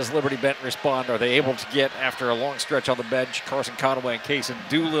 how then does Liberty-Benton respond? Are they able to get, after a long stretch on the bench, Carson Conaway and Kaysen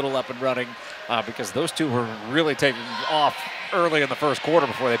Doolittle up and running? Because those two were really taking off early in the first quarter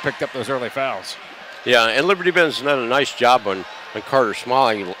before they picked up those early fouls. Yeah, and Liberty-Benton's done a nice job on Carter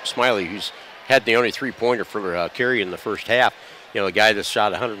Smiley, who's had the only three-pointer for Carey in the first half. A guy that's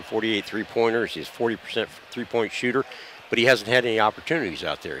shot 148 three-pointers. He's 40% three-point shooter, but he hasn't had any opportunities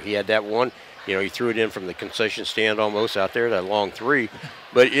out there. He had that one, he threw it in from the concession stand almost out there, that long three.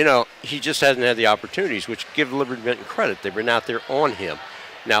 But, he just hasn't had the opportunities, which give Liberty-Benton credit. They've been out there on him.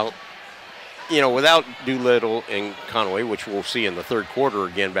 Now, without Doolittle and Conaway, which we'll see in the third quarter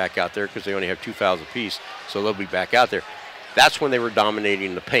again back out there because they only have 2 fouls apiece, so they'll be back out there. That's when they were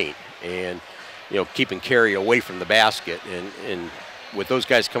dominating the paint and, keeping Carey away from the basket. And with those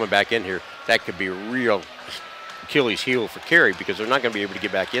guys coming back in here, that could be a real Achilles heel for Carey because they're not going to be able to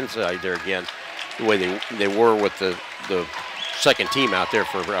get back inside there again the way they were with the second team out there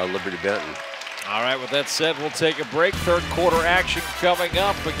for Liberty-Benton. All right, with that said, we'll take a break. Third quarter action coming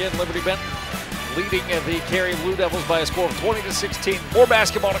up. Again, Liberty-Benton leading the Carey Blue Devils by a score of 20-16. More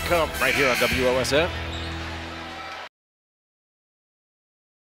basketball to come right here on WOSN.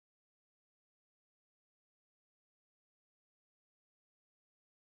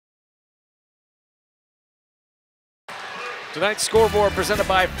 Tonight's scoreboard presented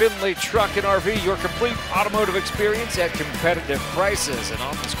by Finley Truck and RV, your complete automotive experience at competitive prices. And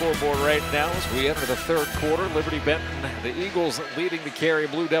on the scoreboard right now as we enter the third quarter, Liberty-Benton, the Eagles leading the Carey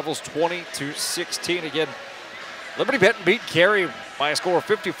Blue Devils 20-16. Again, Liberty-Benton beat Carey by a score of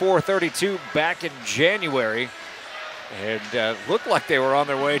 54-32 back in January. And looked like they were on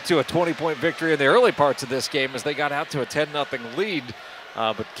their way to a 20-point victory in the early parts of this game as they got out to a 10-0 lead.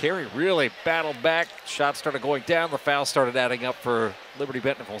 But Carey really battled back. Shots started going down. The fouls started adding up for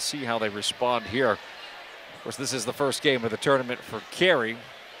Liberty-Benton. We'll see how they respond here. Of course, this is the first game of the tournament for Carey.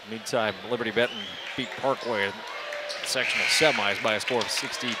 Meantime, Liberty-Benton beat Parkway in sectional semis by a score of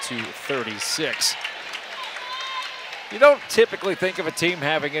 60-36. You don't typically think of a team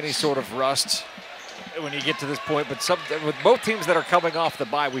having any sort of rust when you get to this point, but with both teams that are coming off the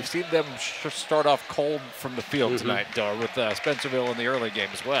bye, we've seen them start off cold from the field tonight, with Spencerville in the early game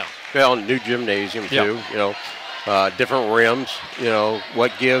as well. Well, new gymnasium too, different rims,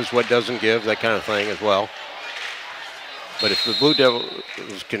 what gives, what doesn't give, that kind of thing as well. But if the Blue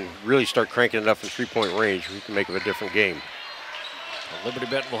Devils can really start cranking it up in three-point range, we can make it a different game.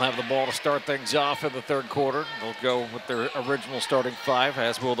 Liberty-Benton will have the ball to start things off in the third quarter. They'll go with their original starting 5,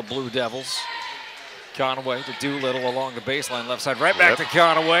 as will the Blue Devils. Conaway to Doolittle along the baseline, left side, right back to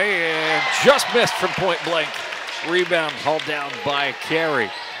Conaway, and just missed from point blank. Rebound hauled down by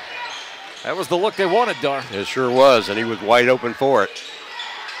Carey. That was the look they wanted, Dar. It sure was, and he was wide open for it.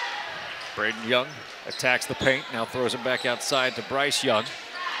 Braden Young attacks the paint, now throws it back outside to Bryce Young.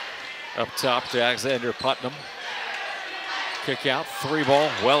 Up top to Alexander Putnam. Kick out, 3-ball,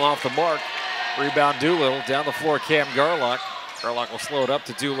 well off the mark. Rebound Doolittle, down the floor Cam Garlock. Garlock will slow it up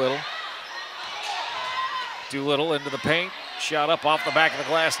to Doolittle. Doolittle into the paint, shot up off the back of the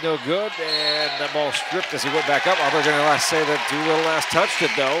glass, no good, and that ball stripped as he went back up. They're going to say that Doolittle last touched it,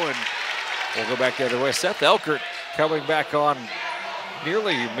 though, and we'll go back the other way. Seth Elkert coming back on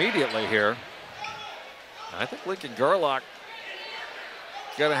nearly immediately here. I think Lincoln Garlock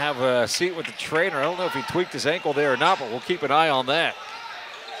going to have a seat with the trainer. I don't know if he tweaked his ankle there or not, but we'll keep an eye on that.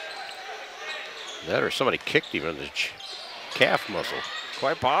 That or somebody kicked him in the calf muscle.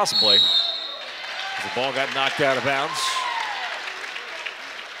 Quite possibly. The ball got knocked out of bounds.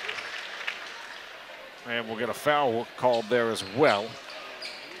 And we'll get a foul called there as well.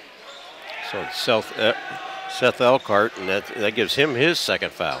 So it's Seth Elkart, and that gives him his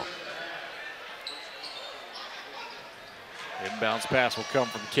second foul. Inbounds pass will come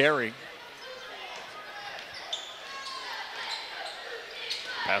from Carey.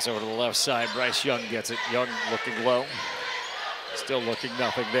 Pass over to the left side. Bryce Young gets it. Young looking low. Still looking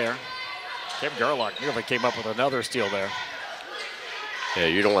nothing there. Cam Garlock nearly came up with another steal there. Yeah,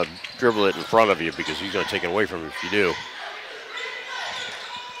 you don't want to dribble it in front of you because he's going to take it away from you if you do.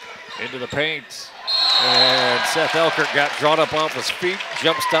 Into the paint. And Seth Elkert got drawn up off his feet,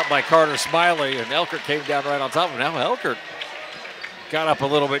 jump stop by Carter Smiley, and Elkert came down right on top of him. Now Elkert got up a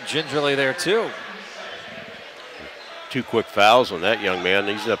little bit gingerly there too. 2 quick fouls on that young man.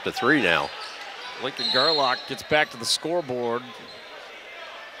 He's up to 3 now. Lincoln Garlock gets back to the scoreboard.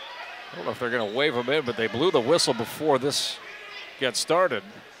 I don't know if they're going to wave him in, but they blew the whistle before this gets started.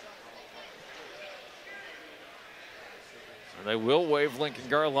 And they will wave Lincoln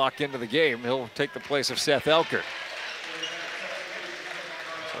Garlock into the game. He'll take the place of Seth Elkert.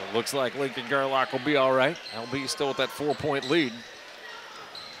 So it looks like Lincoln Garlock will be all right. LB still with that 4-point lead.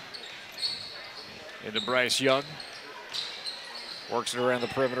 Into Bryce Young. Works it around the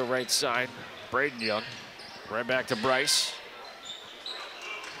perimeter right side. Braden Young. Right back to Bryce.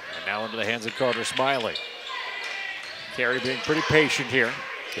 And now into the hands of Carter Smiley. Carey being pretty patient here.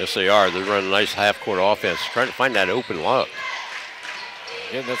 Yes, they are. They're running a nice half-court offense, trying to find that open look.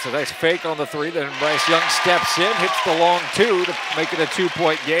 Again, that's a nice fake on the 3. Then Bryce Young steps in, hits the long 2 to make it a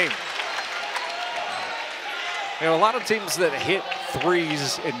 2-point game. You know, a lot of teams that hit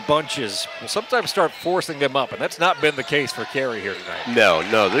 3s in bunches will sometimes start forcing them up, and that's not been the case for Carey here tonight.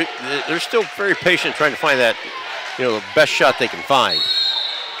 No, they're still very patient trying to find that, the best shot they can find.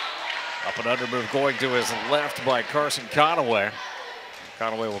 Up and under move going to his left by Carson Conaway.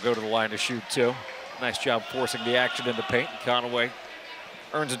 Conaway will go to the line to shoot 2. Nice job forcing the action into paint. Conaway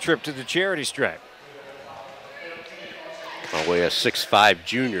earns a trip to the charity stripe. Conaway, a 6'5"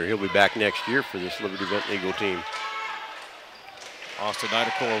 junior. He'll be back next year for this Liberty-Benton Eagle team. Austin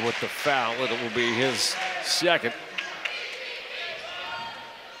Idacor with the foul, and it will be his second.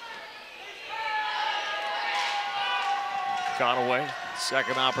 Conaway,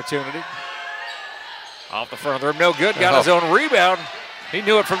 second opportunity. Off the front of the rim, no good, got his own rebound. He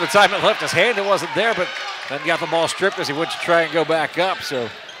knew it from the time it left his hand, it wasn't there, but then got the ball stripped as he went to try and go back up. So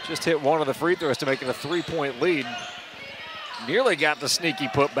just hit one of the free throws to make it a 3-point lead. Nearly got the sneaky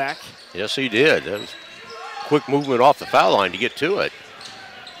putback. Yes, he did. That was quick movement off the foul line to get to it.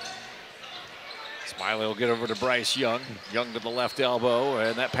 Smiley will get over to Bryce Young. Young to the left elbow,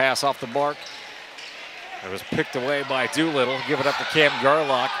 and that pass off the mark. It was picked away by Doolittle. Give it up to Cam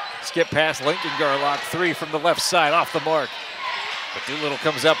Garlock. Skip past Lincoln Garlock. 3 from the left side, off the mark. But Doolittle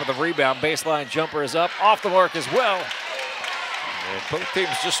comes up with a rebound. Baseline jumper is up, off the mark as well. And both teams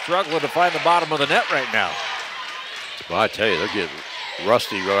just struggling to find the bottom of the net right now. Well, I tell you, they're getting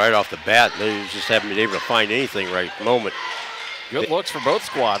rusty right off the bat. They just haven't been able to find anything right at the moment. Good looks for both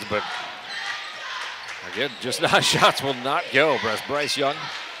squads, but again, just not shots will not go. Bryce Young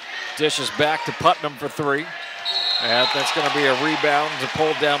dishes back to Putnam for 3. And that's going to be a rebound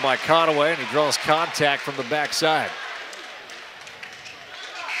pulled down by Conaway, and he draws contact from the backside.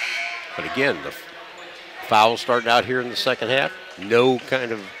 But again, the foul starting out here in the second half. No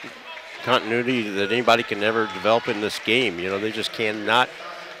kind of continuity that anybody can ever develop in this game. They just cannot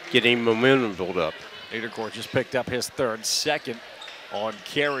get any momentum built up. Idacor just picked up his second on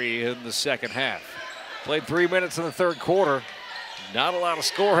Carey in the second half. Played 3 minutes in the third quarter. Not a lot of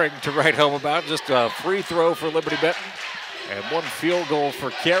scoring to write home about. Just a free throw for Liberty-Benton and 1 field goal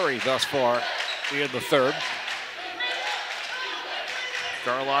for Carey thus far in the third.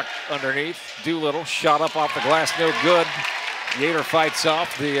 Garlock underneath. Doolittle shot up off the glass, no good. Yater fights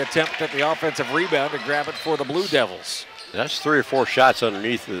off the attempt at the offensive rebound to grab it for the Blue Devils. That's 3 or 4 shots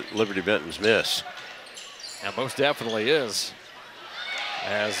underneath that Liberty-Benton's miss. And most definitely is.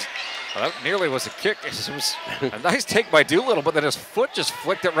 As that nearly was a kick. It was a nice take by Doolittle, but then his foot just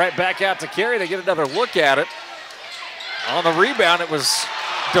flicked it right back out to Carey. They get another look at it. On the rebound, it was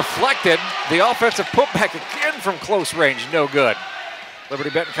deflected. The offensive putback again from close range, no good.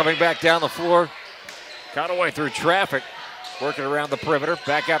 Liberty-Benton coming back down the floor. Conaway through traffic, working around the perimeter.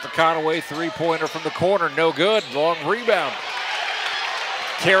 Back out to Conaway, 3-pointer from the corner, no good. Long rebound.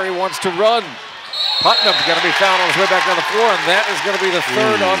 Carey wants to run. Putnam's going to be fouled on his way back down the floor, and that is going to be the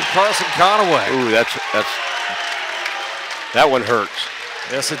third on Carson Conaway. Ooh, that one hurts.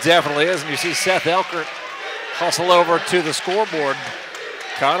 Yes, it definitely is, and you see Seth Elkert hustle over to the scoreboard.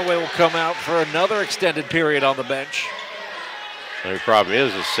 Conaway will come out for another extended period on the bench. The problem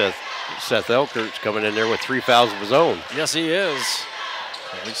is Seth Elkert's coming in there with 3 fouls of his own. Yes, he is.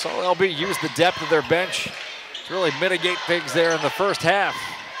 And we saw LB use the depth of their bench to really mitigate things there in the first half.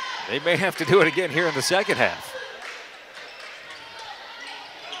 They may have to do it again here in the second half.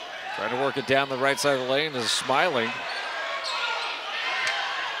 Trying to work it down the right side of the lane is Smiley.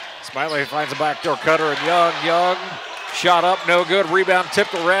 Smiley finds a backdoor cutter, and Young shot up, no good. Rebound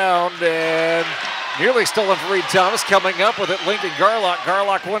tipped around, and nearly stolen for Reed Thomas. Coming up with it, Lincoln Garlock.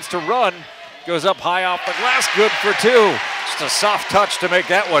 Garlock wants to run. Goes up high off the glass, good for 2. Just a soft touch to make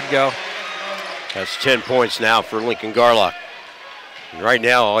that one go. That's 10 points now for Lincoln Garlock. And right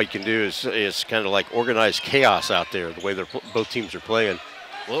now, all you can do is kind of like organized chaos out there, the way both teams are playing.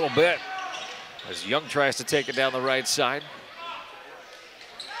 A little bit. As Young tries to take it down the right side.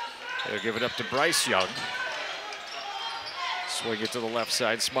 They'll give it up to Bryce Young. Swing it to the left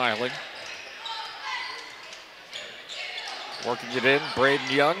side, Smiling. Working it in, Braden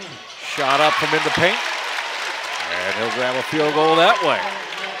Young. Shot up from in the paint. And he'll grab a field goal that way.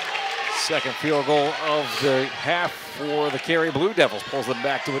 Second field goal of the half for the Carey Blue Devils. Pulls them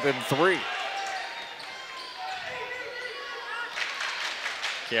back to within 3.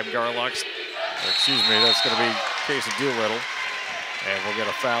 Cam Garlock's, excuse me, that's going to be Casey Doolittle. And we'll get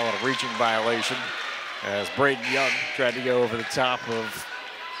a foul and a reaching violation as Braden Young tried to go over the top of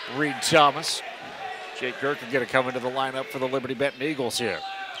Reed Thomas. Jake Gherkin going to come into the lineup for the Liberty-Benton Eagles here.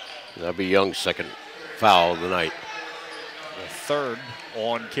 That'll be Young's second foul of the night. The third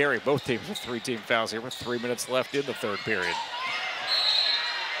on Carey. Both teams with 3 team fouls here with 3 minutes left in the third period.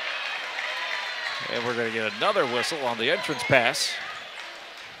 And we're going to get another whistle on the entrance pass.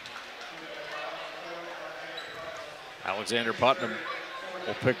 Alexander Putnam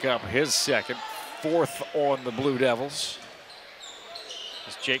will pick up his second, 4th on the Blue Devils.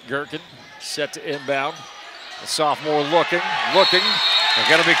 As Jake Gherkin set to inbound. The sophomore looking. They're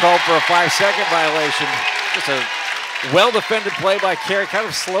going to be called for a 5-second violation. Just a well-defended play by Carey, kind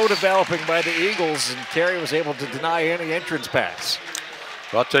of slow developing by the Eagles, and Carey was able to deny any entrance pass.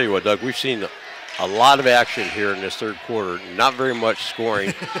 Well, I'll tell you what, Doug, we've seen a lot of action here in this third quarter, not very much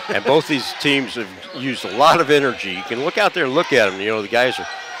scoring, and both these teams have used a lot of energy. You can look out there and look at them. You know, the guys are,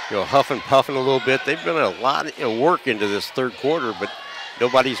 huffing, puffing a little bit. They've been a lot of work into this third quarter, but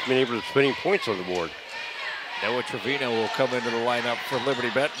nobody's been able to put any points on the board. Noah Trevino will come into the lineup for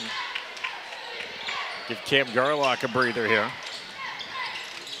Liberty-Benton. Give Cam Garlock a breather here.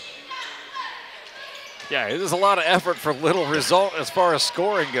 Yeah, it is a lot of effort for little result as far as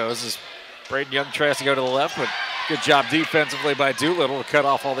scoring goes, as Braden Young tries to go to the left, but good job defensively by Doolittle to cut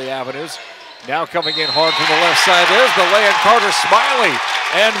off all the avenues. Now coming in hard from the left side, there's the lay-in, Carter Smiley,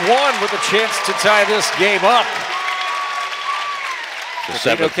 and one with a chance to tie this game up. The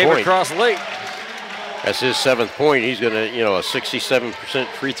 7th came point. Across late. That's his 7th point. He's going to, a 67%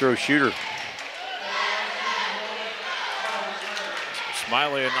 free throw shooter.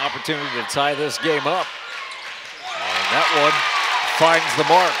 Smiley an opportunity to tie this game up. And that one finds the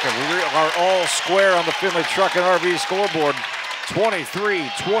mark. And we are all square on the Finley Truck and RV scoreboard.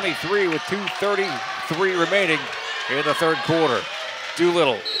 23-23 with 2:33 remaining in the third quarter.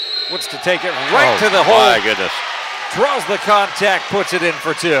 Doolittle wants to take it right to the hole. My goodness. Draws the contact, puts it in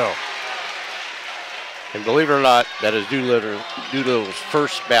for 2. And believe it or not, that is Doolittle's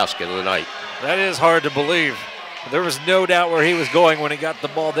first basket of the night. That is hard to believe. There was no doubt where he was going when he got the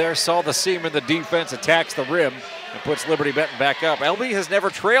ball there. Saw the seam in the defense, attacks the rim, and puts Liberty-Benton back up. LB has never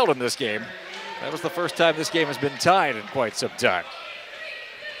trailed in this game. That was the first time this game has been tied in quite some time.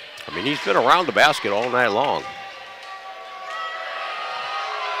 I mean, he's been around the basket all night long.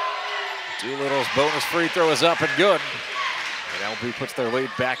 Doolittle's bonus free throw is up and good. And LB puts their lead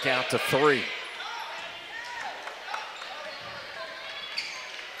back out to 3.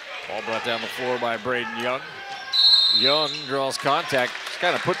 Ball brought down the floor by Braden Young. Young draws contact. Just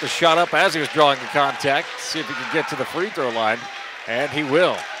kind of put the shot up as he was drawing the contact. See if he can get to the free throw line. And he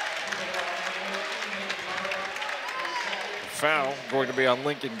will. Foul going to be on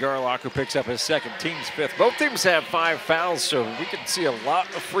Lincoln Garlock, who picks up his second, team's 5th. Both teams have 5 fouls, so we can see a lot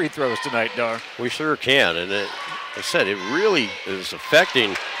of free throws tonight, Dar. We sure can, and like I said, it really is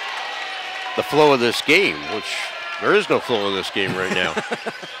affecting the flow of this game, which there is no flow of this game right now.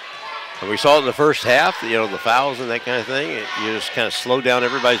 And we saw it in the first half, the fouls and that kind of thing. You just kind of slowed down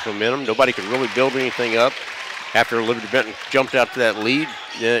everybody's momentum. Nobody could really build anything up. After Liberty-Benton jumped out to that lead,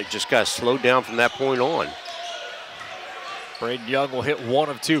 it just got slowed down from that point on. Braden Young will hit 1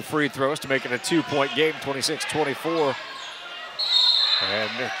 of 2 free throws to make it a 2-point game, 26-24. And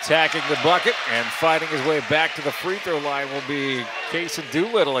attacking the bucket and fighting his way back to the free throw line will be Casey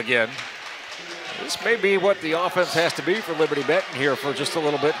Doolittle again. This may be what the offense has to be for Liberty-Benton here for just a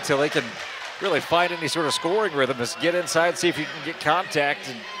little bit until they can really find any sort of scoring rhythm. Is get inside, see if you can get contact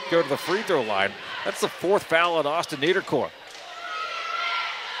and go to the free throw line. That's the 4th foul on Austin Niederkorn.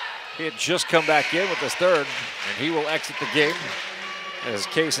 He had just come back in with his 3rd, and he will exit the game as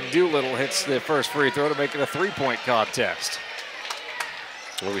Casey Doolittle hits the first free throw to make it a 3-point contest.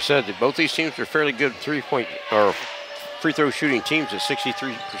 Well, we said that both these teams are fairly good 3-point or free throw shooting teams at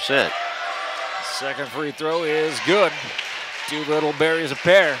 63%. Second free throw is good. Doolittle buries a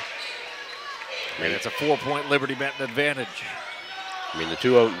pair. And it's a 4-point Liberty-Benton advantage. I mean,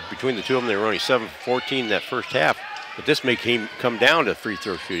 between the two of them, they were only 7 for 14 that first half. But this may come down to free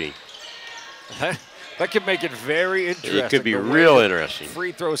throw shooting. That could make it very interesting. It could be real interesting.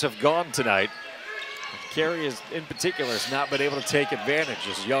 Free throws have gone tonight. Carey, in particular, has not been able to take advantage.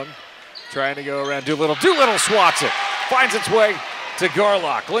 As Young trying to go around Doolittle. Doolittle swats it. Finds its way to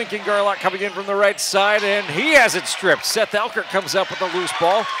Garlock. Lincoln Garlock coming in from the right side, and he has it stripped. Seth Elkert comes up with the loose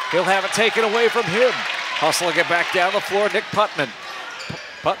ball. He'll have it taken away from him. Hustling it back down the floor, Nick Putnam.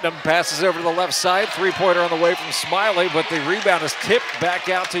 Putnam passes over to the left side. Three-pointer on the way from Smiley, but the rebound is tipped back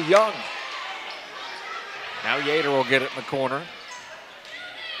out to Young. Now Yater will get it in the corner.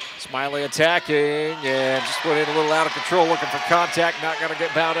 Smiley attacking and just went in a little out of control, looking for contact. Not going to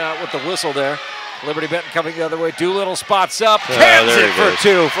get bowed out with the whistle there. Liberty-Benton coming the other way. Doolittle spots up. Cans it for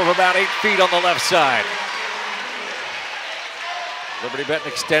two from about 8 feet on the left side.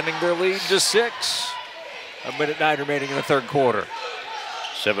 Liberty-Benton extending their lead to 6. 1:09 remaining in the third quarter.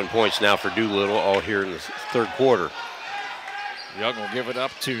 7 points now for Doolittle, all here in the third quarter. Young will give it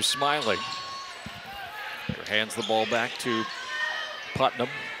up to Smiley. Hands the ball back to Putnam.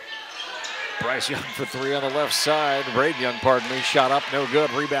 Bryce Young for 3 on the left side. Braden Young, pardon me, shot up, no good.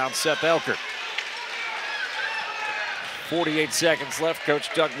 Rebound, Seth Elkert. 48 seconds left.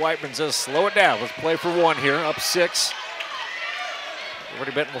 Coach Doug Whiteman says, slow it down. Let's play for 1 here, up 6.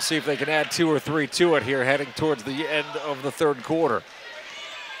 Liberty-Benton will see if they can add 2 or 3 to it here, heading towards the end of the third quarter.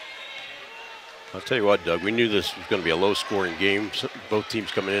 I'll tell you what, Doug, we knew this was going to be a low-scoring game. Both teams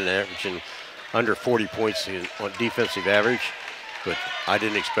coming in averaging under 40 points on defensive average, but I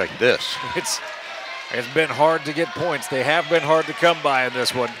didn't expect this. It's been hard to get points. They have been hard to come by in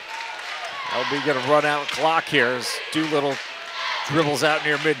this one. LB going to run out clock here as Doolittle dribbles out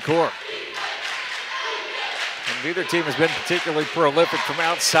near midcourt. And neither team has been particularly prolific from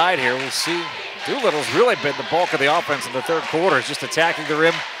outside here. We'll see. Doolittle's really been the bulk of the offense in the third quarter. It's just attacking the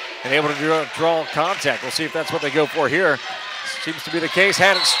rim and able to draw contact. We'll see if that's what they go for here. Seems to be the case.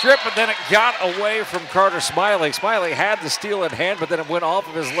 Had it stripped, but then it got away from Carter Smiley. Smiley had the steal in hand, but then it went off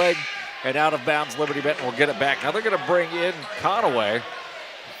of his leg and out of bounds. Liberty-Benton will get it back. Now they're going to bring in Conaway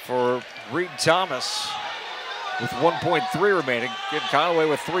for Reed Thomas with 1.3 remaining. Get Conaway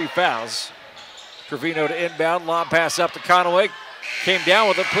with 3 fouls. Trevino to inbound, lob pass up to Conaway. Came down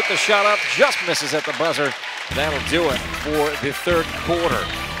with it, put the shot up, just misses at the buzzer. That'll do it for the third quarter.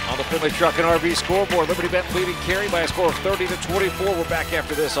 On the Finley Truck and RV scoreboard, Liberty-Benton leading Carey by a score of 30-24. We're back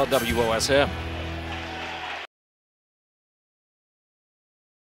after this on WOSM.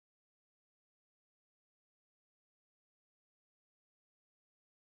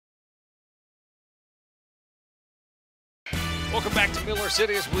 Welcome back to Miller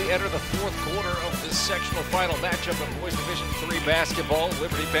City as we enter the fourth quarter of this sectional final matchup of Boys Division III basketball.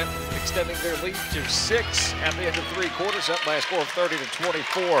 Liberty-Benton extending their lead to 6 at the end of 3 quarters, up by a score of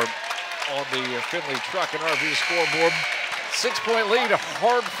 30-24 on the Finley Truck and RV scoreboard. 6-point lead,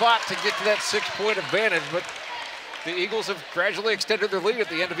 hard fought to get to that 6-point advantage, but the Eagles have gradually extended their lead at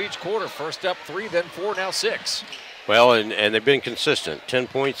the end of each quarter. First up 3, then 4, now 6. Well, and they've been consistent. 10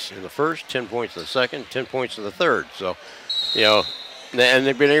 points in the first, 10 points in the second, 10 points in the third. So, you know, and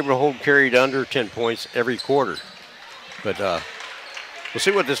they've been able to hold Carey to under 10 points every quarter. But we'll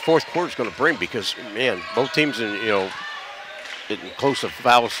see what this fourth quarter is going to bring because, man, both teams in close to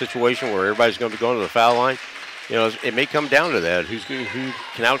foul situation where everybody's going to be going to the foul line. You know, it may come down to that. Who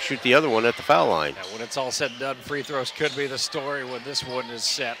can outshoot the other one at the foul line? Yeah, when it's all said and done, free throws could be the story when this one is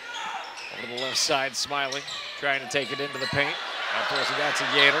set. Over the left side, Smiley trying to take it into the paint. Now forcing that to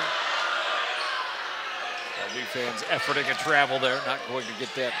Yater. LB fans efforting a travel there, not going to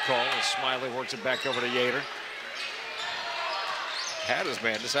get that call as Smiley works it back over to Yater. Had his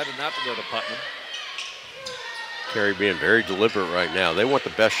man, decided not to go to Putnam. Carey being very deliberate right now. They want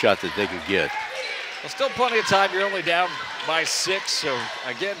the best shot that they can get. Well, still plenty of time. You're only down by 6. So,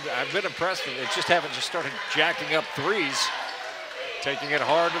 again, I've been impressed. They just haven't started jacking up threes. Taking it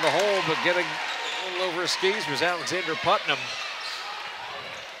hard to the hole, but getting a little over his skis was Alexander Putnam.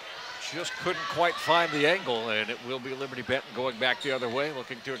 Just couldn't quite find the angle, and it will be Liberty-Benton going back the other way,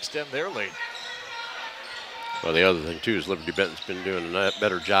 looking to extend their lead. Well, the other thing, too, is Liberty-Benton's been doing a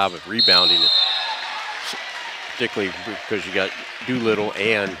better job of rebounding, particularly because you got Doolittle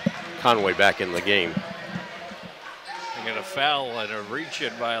and Conway back in the game. They get a foul and a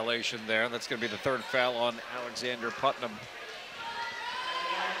reach-in violation there. That's going to be the 3rd foul on Alexander Putnam.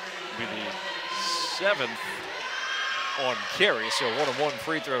 Be the 7th on Carey, so 1-on-1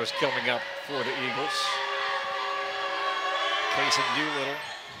 free throws coming up for the Eagles. Casey Doolittle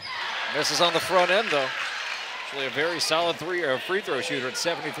misses on the front end, though. Actually a very solid free throw shooter at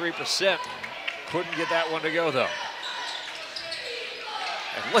 73%. Couldn't get that one to go, though.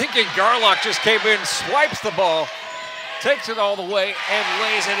 And Lincoln Garlock just came in, swipes the ball, takes it all the way, and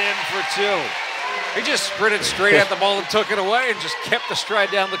lays it in for two. He just sprinted straight at the ball and took it away and just kept the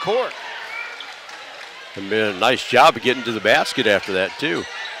stride down the court. And been a nice job of getting to the basket after that, too.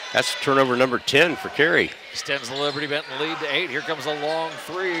 That's turnover number 10 for Carey. Extends the Liberty-Benton lead to 8. Here comes a long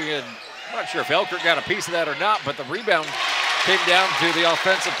three, and I'm not sure if Elkert got a piece of that or not, but the rebound came down to the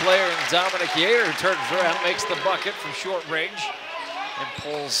offensive player, and Dominic Yater, who turns around, makes the bucket from short range and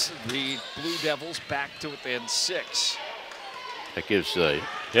pulls the Blue Devils back to within 6. That gives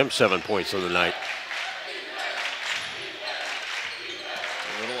him 7 points on the night.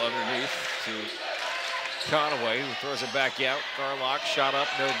 A little underneath to Conaway, who throws it back out. Garlock shot up,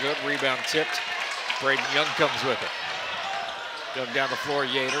 no good. Rebound tipped. Braden Young comes with it. Young down the floor,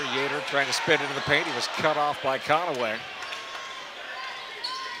 Yater. Yater trying to spin into the paint. He was cut off by Conaway.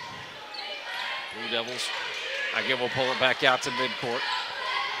 Blue Devils, again, will pull it back out to midcourt.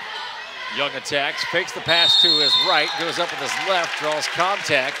 Young attacks, fakes the pass to his right, goes up with his left, draws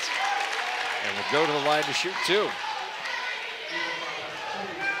contact, and will go to the line to shoot two.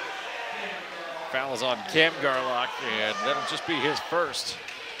 Foul is on Cam Garlock, and that'll just be his first.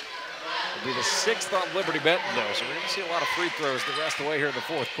 It'll be the 6th on Liberty-Benton, though, so we're going to see a lot of free throws the rest of the way here in the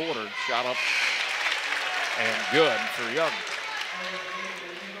fourth quarter. Shot up and good for Young.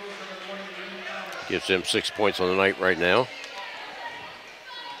 Gives him 6 points on the night right now.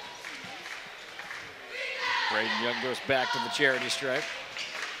 Braden Young goes back to the charity stripe.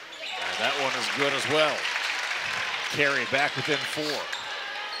 And that one is good as well. Carey back within 4.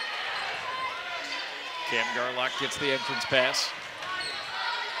 Cam Garlock gets the entrance pass.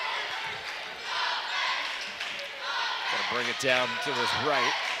 Gonna bring it down to his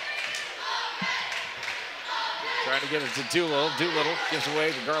right. Trying to get it to Doolittle. Doolittle gives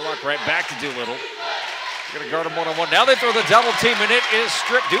away to Garlock, right back to Doolittle. Gonna guard him one-on-one. Now they throw the double team, and it is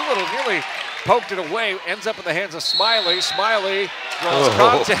stripped. Doolittle nearly poked it away, ends up in the hands of Smiley. Smiley draws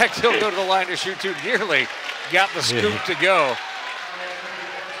contact. He'll go to the line to shoot two. Nearly got the scoop to go.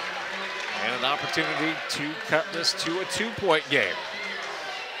 And an opportunity to cut this to a 2-point game.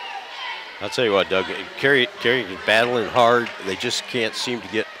 I'll tell you what, Doug, Carey is battling hard. They just can't seem to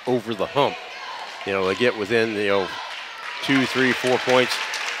get over the hump. You know, they get within, 2, 3, 4 points.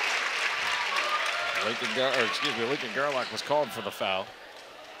 Lincoln Garlock was called for the foul.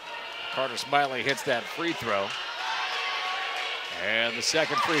 Carter Smiley hits that free throw. And the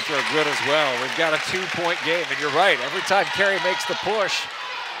second free throw good as well. We've got a 2-point game, and you're right. Every time Carey makes the push,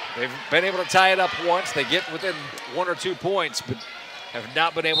 they've been able to tie it up once. They get within 1 or 2 points, but have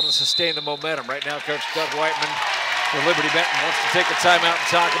not been able to sustain the momentum. Right now, Coach Doug Whiteman for Liberty-Benton wants to take a timeout and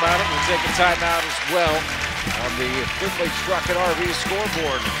talk about it. We'll take a timeout as well on the Finley Truck and RV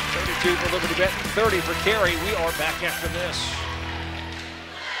scoreboard. 32 for Liberty-Benton, 30 for Carey. We are back after this.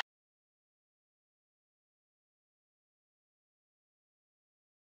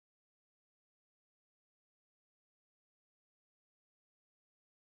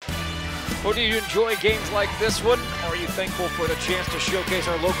 Well, do you enjoy games like this one? Are you thankful for the chance to showcase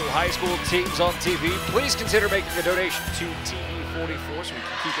our local high school teams on TV? Please consider making a donation to TV44 so we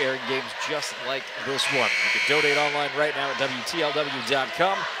can keep airing games just like this one. You can donate online right now at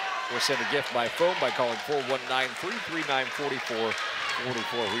WTLW.com or send a gift by phone by calling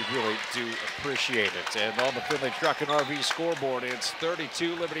 419-339-4444. We really do appreciate it. And on the Finley Truck and RV scoreboard, it's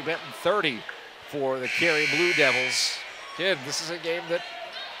 32 Liberty-Benton, 30 for the Carey Blue Devils. Again, this is a game that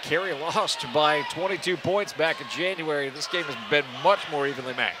Carey lost by 22 points back in January. This game has been much more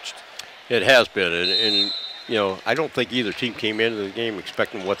evenly matched. It has been, and I don't think either team came into the game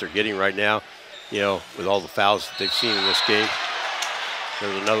expecting what they're getting right now, with all the fouls that they've seen in this game.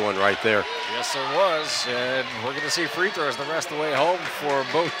 There's another one right there. Yes, there was, and we're going to see free throws the rest of the way home for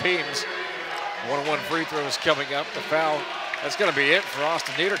both teams. 1-on-1 free throws coming up. The foul, that's going to be it for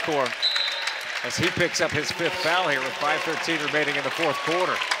Austin Niederkorn, as he picks up his 5th foul here with 5:13 remaining in the fourth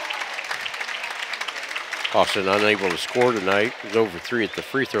quarter. Austin unable to score tonight. He's over 3 at the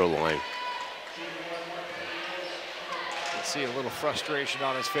free throw line. Let's see a little frustration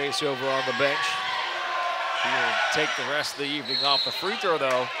on his face over on the bench. He'll take the rest of the evening off. The free throw,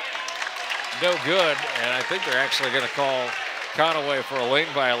 though, no good. And I think they're actually going to call Conaway for a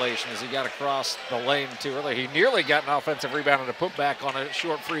lane violation as he got across the lane too early. He nearly got an offensive rebound and a putback on a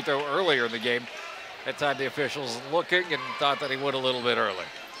short free throw earlier in the game. That time the officials looking and thought that he would a little bit early.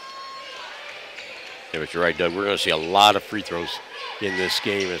 Yeah, but you're right, Doug. We're going to see a lot of free throws in this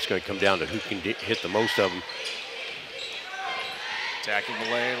game. It's going to come down to who can hit the most of them. Attacking the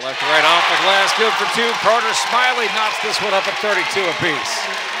lane, left to right off the glass, good for 2. Carter Smiley knocks this one up at 32 apiece.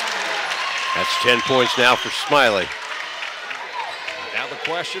 That's 10 points now for Smiley. Now the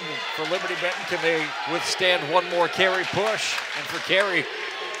question for Liberty-Benton, can they withstand one more Carey push? And for Carey,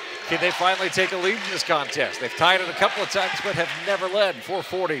 can they finally take a lead in this contest? They've tied it a couple of times, but have never led.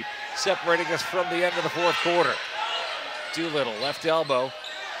 4:40 separating us from the end of the fourth quarter. Doolittle, left elbow.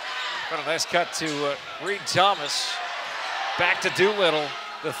 Got a nice cut to Reed Thomas. Back to Doolittle.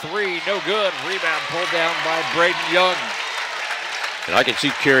 The three, no good. Rebound pulled down by Braden Young. And I can see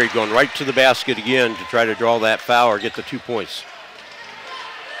Carey going right to the basket again to try to draw that foul or get the 2 points.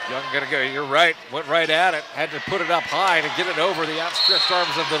 Young gonna go, you're right, went right at it. Had to put it up high to get it over the outstretched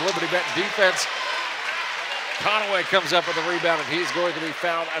arms of the Liberty-Benton defense. Conaway comes up with the rebound, and he's going to be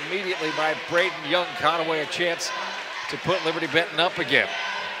fouled immediately by Braden Young. Conaway a chance to put Liberty-Benton up again.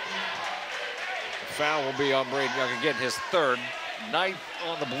 The foul will be on Braden Young again, his third, 9th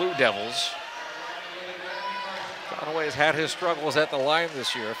on the Blue Devils. Conaway has had his struggles at the line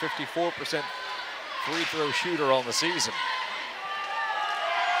this year, a 54% free throw shooter on the season.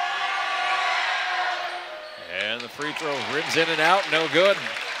 And the free throw rims in and out, no good.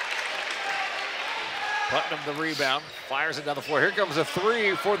 Putnam the rebound, fires it down the floor. Here comes a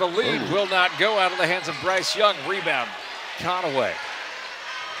three for the lead. Will not go out of the hands of Bryce Young. Rebound, Conaway.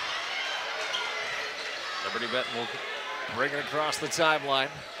 Liberty-Benton will bring it across the timeline.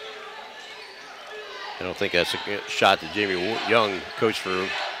 I don't think that's a good shot that Jamie Young, coach for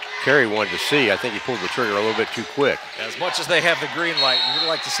Carey, wanted to see. I think he pulled the trigger a little bit too quick. As much as they have the green light, you'd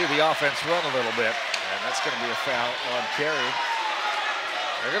like to see the offense run a little bit. And that's going to be a foul on Carey.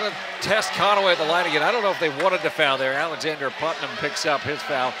 They're going to test Conaway at the line again. I don't know if they wanted to foul there. Alexander Putnam picks up his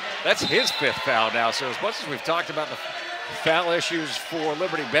foul. That's his 5th foul now. So as much as we've talked about the foul issues for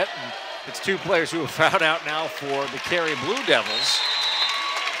Liberty-Benton, it's 2 players who have fouled out now for the Carey Blue Devils.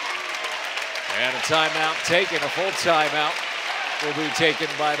 And a timeout taken, a full timeout will be taken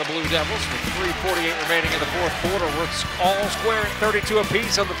by the Blue Devils with 3:48 remaining in the fourth quarter. We're all square at 32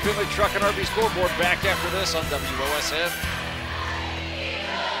 apiece on the Finley Truck and RV scoreboard. Back after this on WOSN.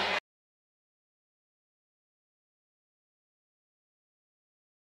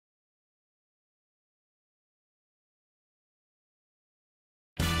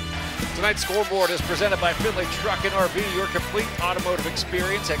 Tonight's scoreboard is presented by Finley Truck and RV, your complete automotive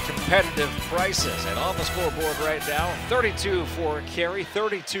experience at competitive prices. And on the scoreboard right now, 32 for Carey,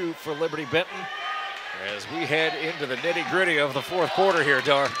 32 for Liberty-Benton, as we head into the nitty-gritty of the fourth quarter here,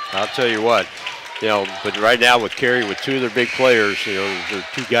 Dar. I'll tell you what, but right now with Carey, with 2 of their big players, there are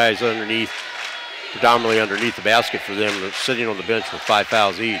 2 guys underneath, predominantly underneath the basket for them, sitting on the bench with 5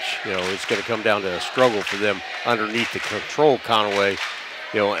 fouls each. It's going to come down to a struggle for them underneath to control Conaway,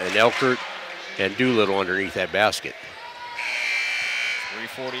 and Elkert and Doolittle underneath that basket.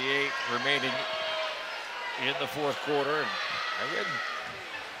 3:48 remaining in the fourth quarter. And again,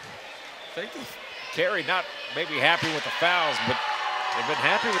 I think Carey not maybe happy with the fouls, but they've been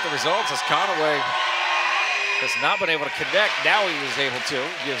happy with the results as Conaway has not been able to connect. Now he is able to.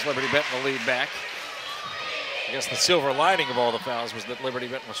 Gives Liberty-Benton the lead back. I guess the silver lining of all the fouls was that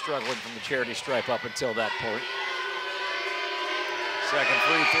Liberty-Benton was struggling from the charity stripe up until that point. Second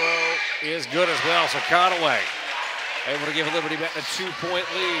free throw is good as well, so Conaway able to give Liberty-Benton a 2-point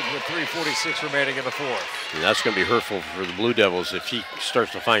lead with 3:46 remaining in the fourth. And that's going to be hurtful for the Blue Devils if he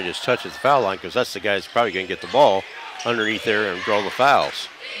starts to find his touch at the foul line, because that's the guy that's probably going to get the ball underneath there and draw the fouls.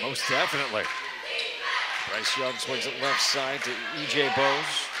 Most definitely. Bryce Young swings it left side to E.J.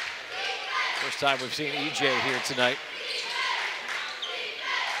 Bowes. First time we've seen E.J. here tonight.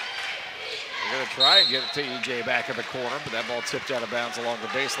 They're going to try and get it to E.J. back in the corner, but that ball tipped out of bounds along the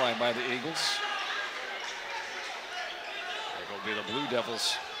baseline by the Eagles. There will be the Blue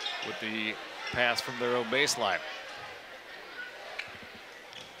Devils with the pass from their own baseline.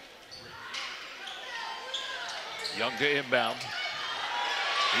 Young to inbound.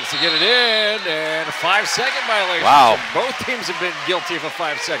 Needs to get it in, and a 5-second violation. Wow. Both teams have been guilty of a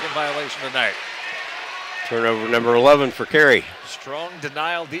 5-second violation tonight. Turnover number 11 for Carey. Strong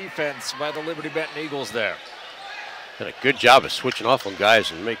denial defense by the Liberty-Benton Eagles there. Did a good job of switching off on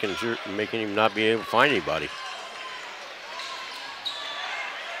guys and making him not be able to find anybody.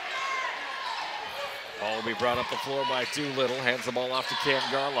 Ball will be brought up the floor by Doolittle. Hands the ball off to Cam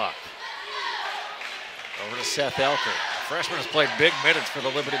Garlock. Over to Seth Elker. The freshman has played big minutes for the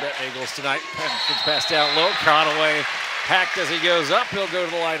Liberty-Benton Eagles tonight. Gets passed down low. Conaway hacked as he goes up. He'll go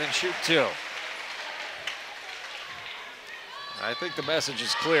to the line and shoot 2. I think the message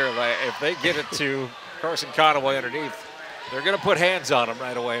is clear. If they get it to Carson Conaway underneath, they're going to put hands on him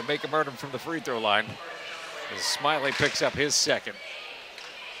right away and make him earn him from the free throw line. As Smiley picks up his second.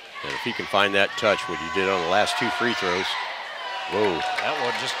 And if he can find that touch, what he did on the last 2 free throws, Whoa. That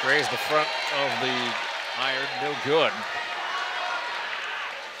one just grazed the front of the iron, no good.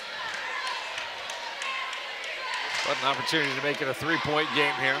 But an opportunity to make it a 3-point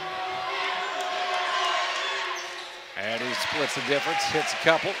game here. And he splits the difference, hits a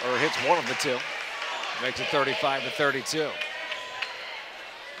couple, or hits one of the two. Makes it 35-32.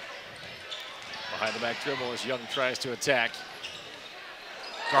 Behind the back dribble as Young tries to attack.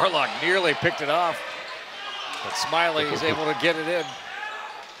 Garlock nearly picked it off, but Smiley is able to get it in.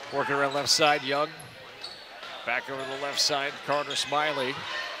 Working around left side, Young. Back over to the left side, Carter Smiley.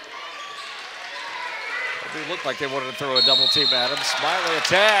 It looked like they wanted to throw a double team at him. Smiley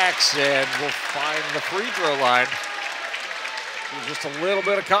attacks and will find the free throw line. Just a little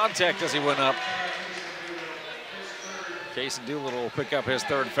bit of contact as he went up. Casey Doolittle will pick up his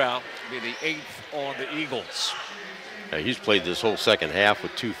third foul. It'll be the 8th on the Eagles. Yeah, he's played this whole second half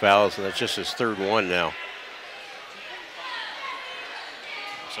with 2 fouls, and that's just his third one now.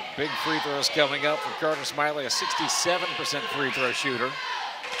 Some big free throws coming up for Carter Smiley, a 67% free throw shooter.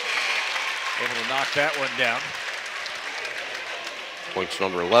 Able to knock that one down. Points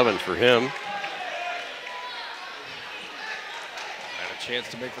number 11 for him. And a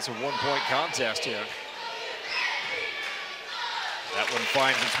chance to make this a 1-point contest here. That one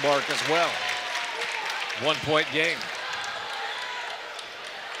finds its mark as well. 1-point game.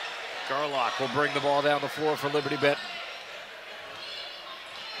 Garlock will bring the ball down the floor for Liberty-Benton.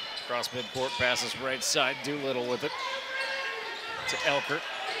 Cross midcourt, passes right side. Doolittle with it to Elkert.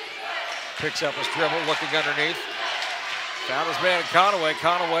 Picks up his dribble, looking underneath. Found his man Conaway.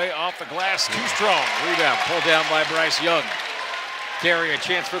 Conaway off the glass, too strong. Rebound pulled down by Bryce Young. Carey a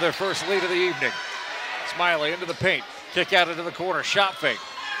chance for their first lead of the evening. Smiley into the paint. Kick out into the corner, shot fake.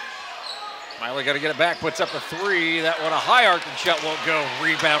 Smiley got to get it back, puts up a 3. That one a high arcing shot won't go.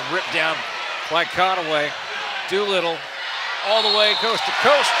 Rebound ripped down by Conaway. Doolittle all the way coast to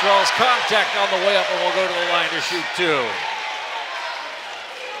coast, draws contact on the way up and will go to the line to shoot 2.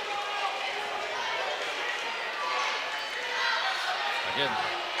 Again,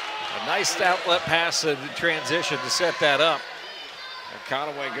 a nice outlet pass in transition to set that up. And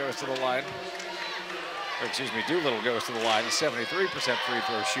Conaway goes to the line. Or excuse me, Doolittle goes to the line. A 73% free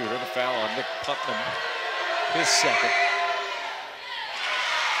throw shooter. The foul on Nick Putnam, his second.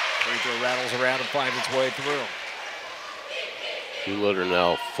 Free throw rattles around and finds its way through. Doolittle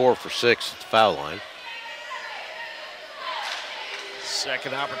now 4 for 6 at the foul line.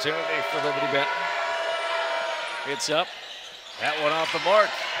 Second opportunity for Liberty-Benton. It's up. That one off the mark.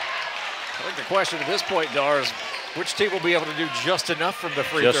 I think the question at this point, Dar, is which team will be able to do just enough from the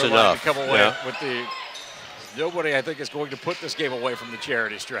free throw line to come away with the... Nobody, I think, is going to put this game away from the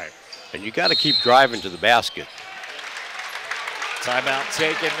charity stripe. And you got to keep driving to the basket. Timeout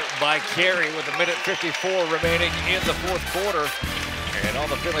taken by Carey with 1:54 remaining in the fourth quarter. And on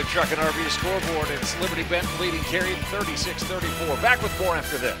the Finley Truck and RV scoreboard, it's Liberty-Benton leading Carey 36-34. Back with more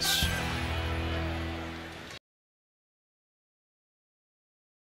after this.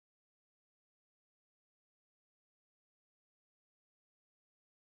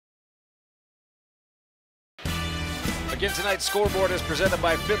 Again, tonight's scoreboard is presented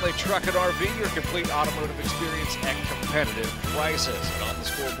by Finley Truck and RV, your complete automotive experience at competitive prices. And on the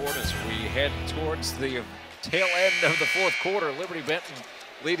scoreboard, as we head towards the tail end of the fourth quarter, Liberty-Benton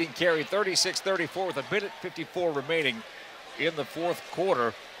leading Carey 36-34 with 1:54 remaining in the fourth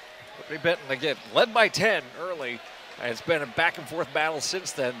quarter. Liberty-Benton, again, led by 10 early. It's been a back-and-forth battle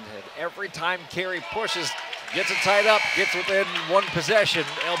since then. And every time Carey pushes, gets it tied up, gets within one possession,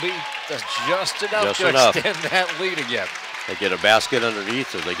 LB does just enough to extend that lead again. They get a basket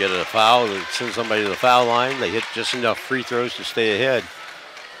underneath, or they get a foul, they send somebody to the foul line, they hit just enough free throws to stay ahead.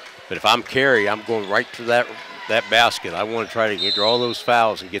 But if I'm Carey, I'm going right to that basket. I want to try to draw those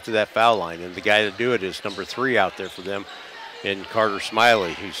fouls and get to that foul line. And the guy to do it is number 3 out there for them, and Carter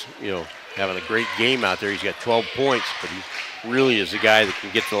Smiley, who's, having a great game out there. He's got 12 points, but he really is the guy that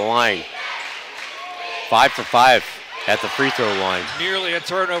can get to the line. 5 for 5 at the free throw line. Nearly a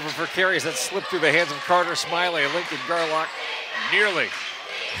turnover for Carey that slipped through the hands of Carter Smiley. Lincoln Garlock nearly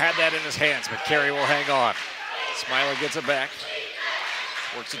had that in his hands, but Carey will hang on. Smiley gets it back.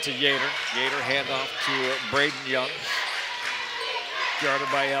 Works it to Yater. Yater handoff to Braden Young.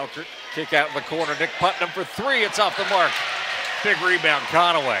 Guarded by Elkert. Kick out in the corner. Nick Putnam for 3. It's off the mark. Big rebound,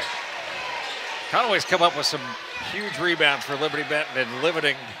 Conaway. Conaway's come up with some huge rebounds for Liberty-Benton and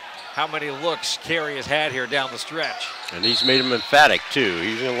limiting how many looks Carey has had here down the stretch. And he's made them emphatic, too.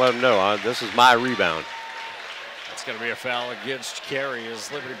 He's going to let them know, this is my rebound. That's going to be a foul against Carey as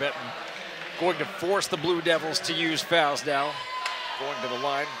Liberty-Benton going to force the Blue Devils to use fouls now. Going to the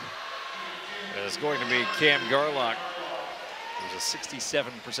line is going to be Cam Garlock. He's a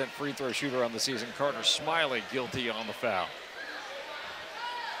 67% free throw shooter on the season. Carter Smiley guilty on the foul.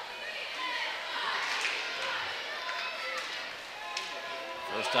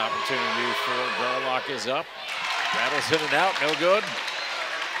 First opportunity for Garlock is up. Rattles in and out, no good.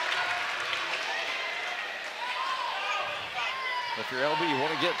 If you're LB, you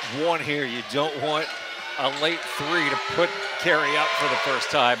want to get one here. You don't want a late three to put Carey up for the first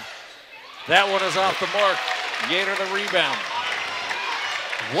time. That one is off the mark. Yater the rebound.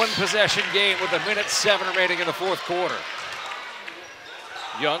 One possession game with 1:07 remaining in the fourth quarter.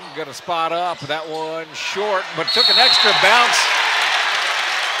 Young gonna spot up. That one short, but took an extra bounce.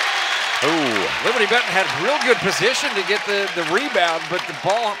 Ooh. Liberty-Benton had real good position to get the rebound, but the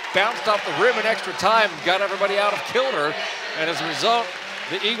ball bounced off the rim in extra time, got everybody out of kilter, and as a result,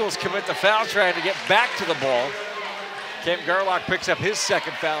 the Eagles commit the foul trying to get back to the ball. Cam Garlock picks up his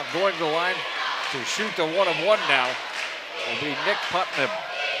second foul, going to the line to shoot the 1-of-1 now will be Nick Putnam.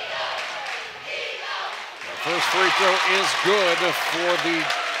 The first free throw is good for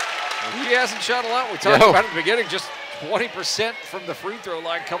he hasn't shot a lot. We talked about it at the beginning, just 20% from the free throw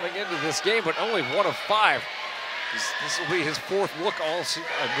line coming into this game, but only 1 of 5. This will be his 4th look all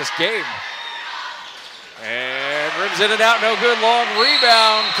in this game. And rims in and out, no good, long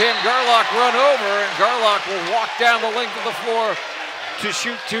rebound. Can Garlock run over, and Garlock will walk down the length of the floor to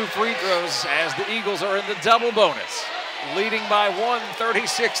shoot 2 free throws as the Eagles are in the double bonus, leading by 1,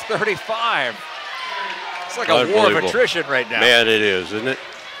 36-35. It's like a war of attrition right now. Man, it is, isn't it?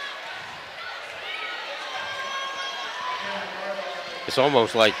 It's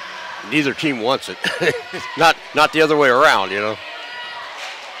almost like neither team wants it. not the other way around, you know.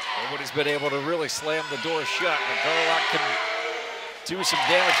 Nobody's been able to really slam the door shut, but Garlock can do some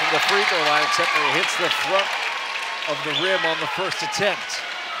damage from the free throw line, except that he hits the front of the rim on the first attempt.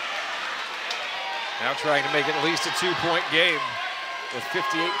 Now trying to make it at least a 2-point game with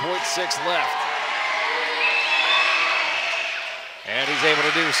 58.6 left. And he's able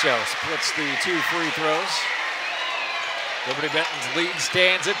to do so. Splits the 2 free throws. Liberty-Benton's lead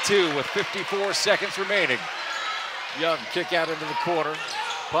stands at 2 with 54 seconds remaining. Young kick out into the corner.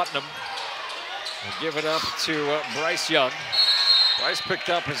 Putnam will give it up to Bryce Young. Bryce picked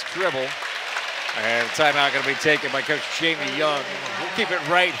up his dribble. And timeout going to be taken by Coach Jamie Young. We'll keep it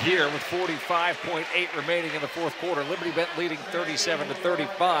right here with 45.8 remaining in the fourth quarter. Liberty-Benton leading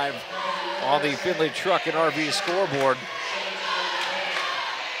 37-35 on the Finley Truck and RV scoreboard.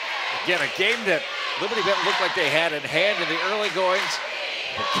 Again, a game that Liberty-Benton looked like they had in hand in the early goings,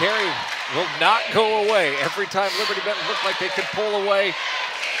 but Carey will not go away. Every time Liberty-Benton looked like they could pull away,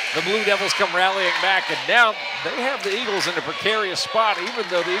 the Blue Devils come rallying back, and now they have the Eagles in a precarious spot, even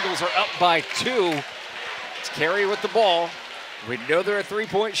though the Eagles are up by 2. It's Carey with the ball. We know they're a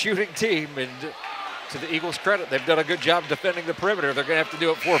 3-point shooting team, and to the Eagles' credit, they've done a good job defending the perimeter. They're going to have to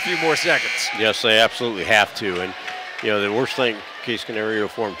do it for a few more seconds. Yes, they absolutely have to, and you know, the worst thing, case scenario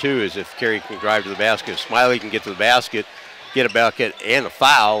for him too, is if Carey can drive to the basket, if Smiley can get to the basket, get a bucket and a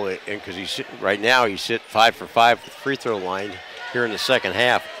foul, and because right now he's hit 5 for 5 at the free throw line here in the second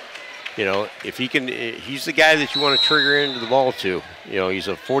half. You know, if he can, he's the guy that you want to trigger into the ball to. You know, he's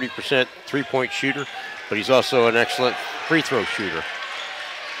a 40% 3-point shooter, but he's also an excellent free throw shooter.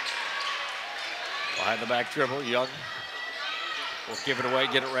 Behind the back dribble, Young will give it away,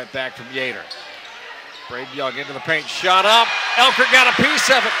 get it right back from Yater. Braden Young into the paint, shot up. Elkert got a piece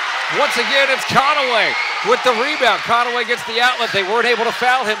of it. Once again, it's Conaway with the rebound. Conaway gets the outlet. They weren't able to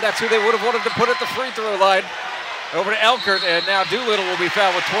foul him. That's who they would have wanted to put at the free throw line. Over to Elkert, and now Doolittle will be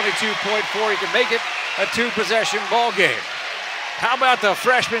fouled with 22.4. He can make it a 2-possession ball game. How about the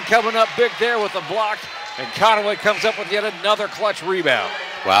freshman coming up big there with the block, and Conaway comes up with yet another clutch rebound.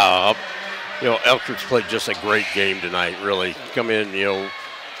 Wow, you know, Elkert's played just a great game tonight, really. Come in, you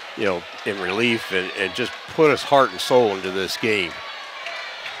know, in relief and just put his heart and soul into this game.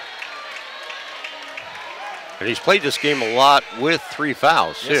 And he's played this game a lot with 3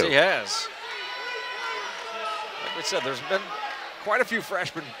 fouls, too. Yes, he has. Like we said, there's been quite a few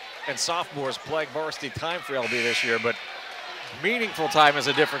freshmen and sophomores playing varsity time for LB this year, but meaningful time is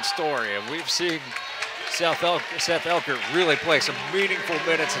a different story. And we've seen Seth Elkert really play some meaningful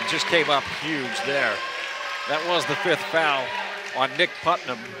minutes and just came up huge there. That was the 5th foul on Nick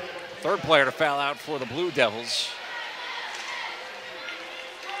Putnam, 3rd player to foul out for the Blue Devils.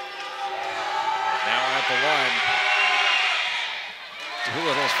 Now at the line,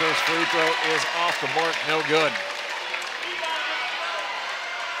 Doolittle's first free throw is off the mark, no good.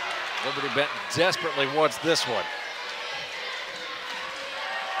 Liberty-Benton desperately wants this one.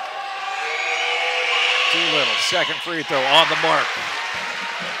 Doolittle, second free throw on the mark.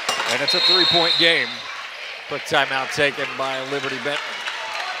 And it's a 3-point game. Quick timeout taken by Liberty-Benton.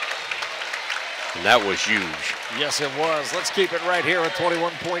 And that was huge. Yes, it was. Let's keep it right here with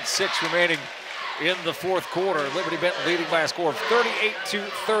 21.6 remaining in the fourth quarter. Liberty-Benton leading by a score of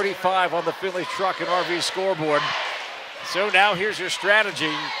 38-35 on the Finley Truck and RV scoreboard. So now here's your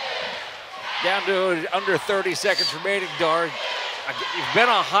strategy. Down to under 30 seconds remaining, Dar. You've been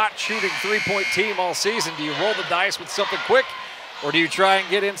a hot shooting three-point team all season. Do you roll the dice with something quick, or do you try and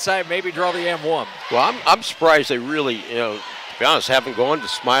get inside, maybe draw the M1? Well, I'm surprised they really, to be honest, haven't gone to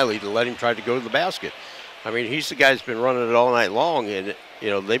Smiley to let him try to go to the basket. I mean, he's the guy that's been running it all night long, and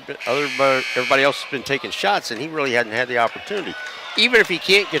everybody else has been taking shots, and he really hadn't had the opportunity. Even if he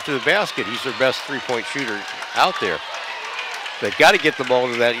can't get to the basket, he's their best three-point shooter out there. They've got to get the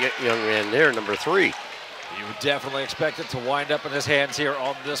ball to that young man there, number 3. You would definitely expect it to wind up in his hands here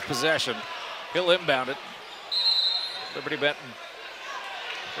on this possession. He'll inbound it. Liberty-Benton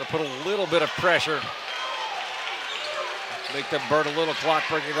will put a little bit of pressure. Make them burn a little clock,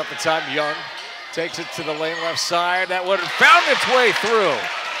 bringing up the time. Young takes it to the lane left side. That one found its way through.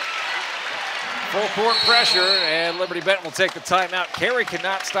 Full court pressure, and Liberty-Benton will take the timeout. Carey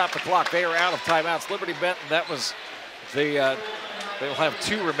cannot stop the clock. They are out of timeouts. Liberty-Benton, that was the, they'll have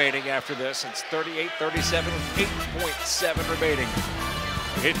 2 remaining after this. It's 38-37 with 8.7 remaining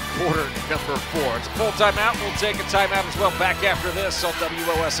in quarter number 4. It's a full timeout. We'll take a timeout as well back after this on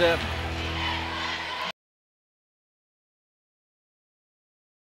WOSN.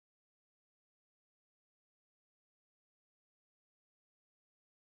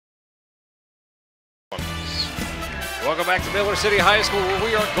 Welcome back to Miller City High School, where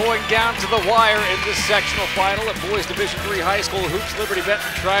we are going down to the wire in this sectional final at Boys Division III High School hoops.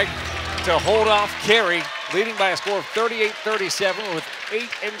 Liberty-Benton trying to hold off Carey, leading by a score of 38-37 with 8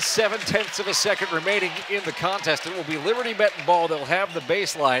 7/10 seconds remaining in the contest. It will be Liberty-Benton ball. They'll have the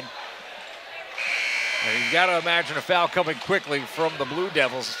baseline. And you've got to imagine a foul coming quickly from the Blue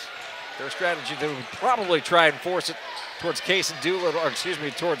Devils. Their strategy, they would probably try and force it towards Case and Doolittle, or excuse me,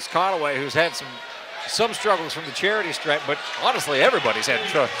 towards Conaway, who's had some struggles from the charity stripe, but honestly, everybody's had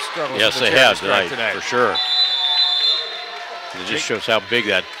struggles yes, from the charity charity stripe tonight. For sure. It just shows how big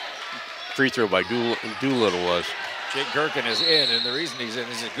that free throw by Doolittle was. Jake Gherkin is in, and the reason he's in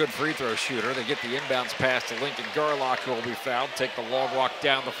is he's a good free throw shooter. They get the inbounds pass to Lincoln Garlock, who will be fouled. Take the long walk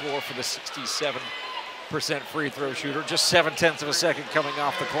down the floor for the 67% free throw shooter. Just 7/10 seconds coming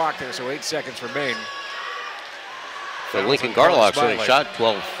off the clock there, so 8 seconds remain. So Lincoln Garlock's only shot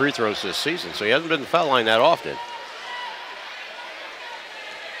 12 free throws this season, so he hasn't been in the foul line that often.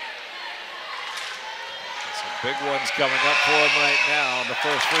 Some big ones coming up for him right now. The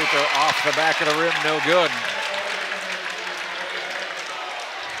first free throw off the back of the rim, no good.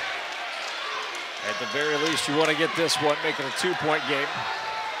 At the very least, you want to get this one, make it a 2-point game.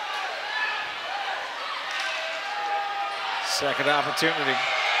 Second opportunity.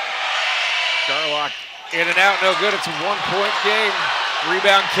 Garlock in and out, no good. It's a 1-point game.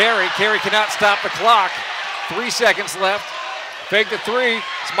 Rebound Carey. Carey cannot stop the clock. 3 seconds left. Fake the 3.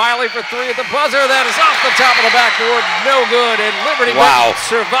 Smiley for 3 at the buzzer. That is off the top of the backboard. No good. And Liberty-Benton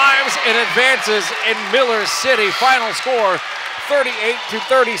survives and advances in Miller City. Final score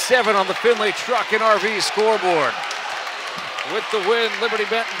 38-37 on the Finley Truck and RV scoreboard. With the win,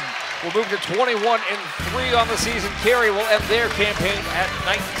 Liberty-Benton will move to 21-3 on the season. Carey will end their campaign at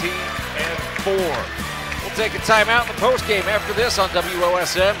 19-4. We'll take a timeout in the postgame after this on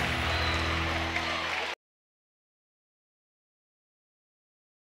WOSN.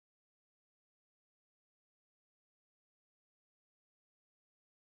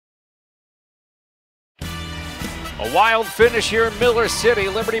 A wild finish here in Miller City.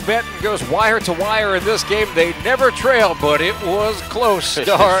 Liberty-Benton goes wire to wire in this game. They never trailed, but it was close. It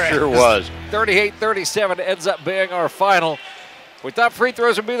sure was. 38-37 ends up being our final. We thought free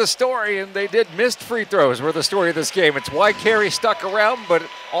throws would be the story, and they did. Missed free throws were the story of this game. It's why Carey stuck around, but it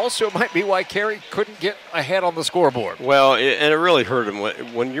also might be why Carey couldn't get ahead on the scoreboard. Well, and it really hurt them.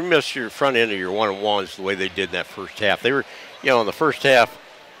 When you miss your front end of your one-on-ones the way they did in that first half. They were, in the first half,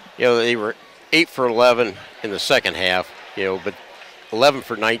 they were 8 for 11 in the second half, but 11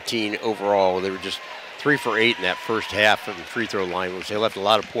 for 19 overall. They were just 3 for 8 in that first half of the free throw line, which they left a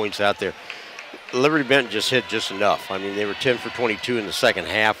lot of points out there. Liberty-Benton just hit just enough. I mean, they were 10 for 22 in the second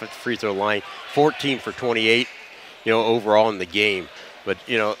half at the free throw line, 14 for 28, overall in the game. But,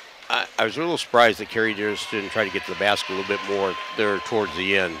 I was a little surprised that Carey just didn't try to get to the basket a little bit more there towards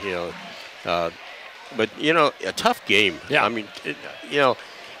the end, But, a tough game. Yeah. I mean,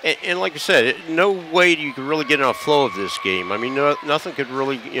 and like I said, no way you could really get in a flow of this game. I mean, nothing could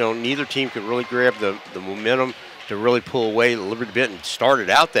really, neither team could really grab the momentum really pull away. Liberty-Benton started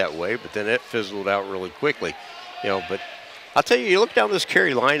out that way, but then it fizzled out really quickly. But I'll tell you, you look down this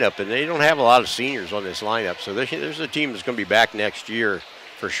Carey lineup, and they don't have a lot of seniors on this lineup. So there's a team that's going to be back next year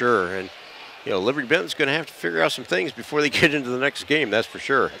for sure. And Liberty-Benton's going to have to figure out some things before they get into the next game, that's for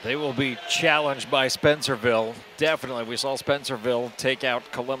sure. They will be challenged by Spencerville. Definitely. We saw Spencerville take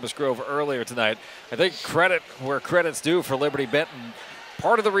out Columbus Grove earlier tonight. I think credit where credit's due for Liberty-Benton.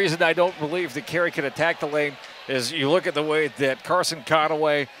 Part of the reason I don't believe that Carey can attack the lane is you look at the way that Carson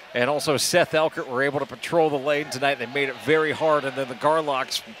Conaway and also Seth Elkert were able to patrol the lane tonight. They made it very hard, and then the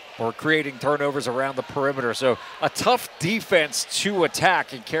Garlocks were creating turnovers around the perimeter. So a tough defense to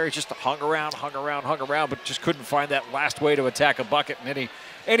attack, and Carey just hung around, but just couldn't find that last way to attack a bucket in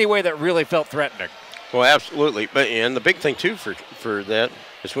any way that really felt threatening. Well, absolutely. And the big thing, too, for that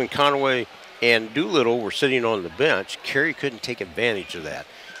is when Conaway and Doolittle were sitting on the bench, Carey couldn't take advantage of that.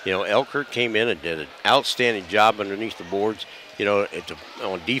 Elkert came in and did an outstanding job underneath the boards,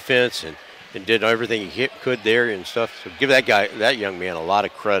 on defense and did everything he could there and stuff. So give that young man a lot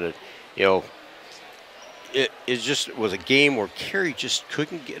of credit. It just was a game where Carey just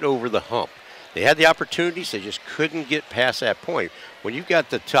couldn't get over the hump. They had the opportunities, they just couldn't get past that point. When you've got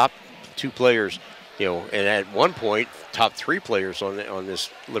the top two players, and at one point, top three players on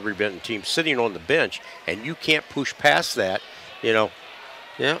this Liberty-Benton team sitting on the bench, and you can't push past that,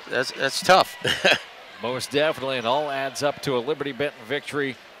 that's tough. Most definitely, and all adds up to a Liberty-Benton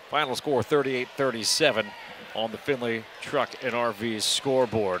victory. Final score 38-37 on the Finley Truck and RV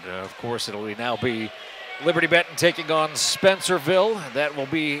scoreboard. Of course, it'll now be Liberty-Benton taking on Spencerville. That will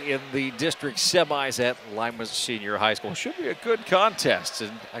be in the district semis at Lima Senior High School. Should be a good contest,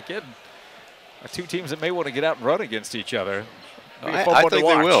 and again, two teams that may want to get out and run against each other. I think they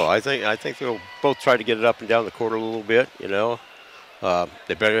will. I think they'll both try to get it up and down the court a little bit. They're going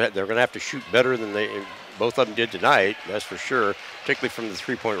to have to shoot better than both of them did tonight. That's for sure. Particularly from the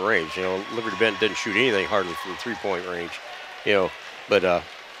three-point range. Liberty-Benton didn't shoot anything hardly from the three-point range. So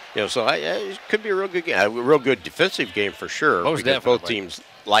it could be a real good game, a real good defensive game for sure. Most because definitely. Both teams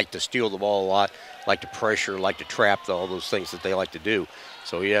like to steal the ball a lot, like to pressure, like to trap, all those things that they like to do.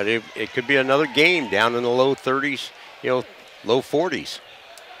 So, yeah, it could be another game down in the low 30s, low 40s.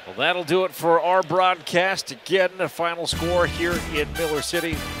 Well, that'll do it for our broadcast. Again, the final score here in Miller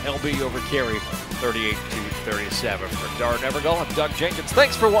City, LB over Carey, 38-37. For Darren Evergall and Doug Jenkins,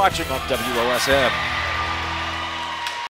 thanks for watching on WOSM.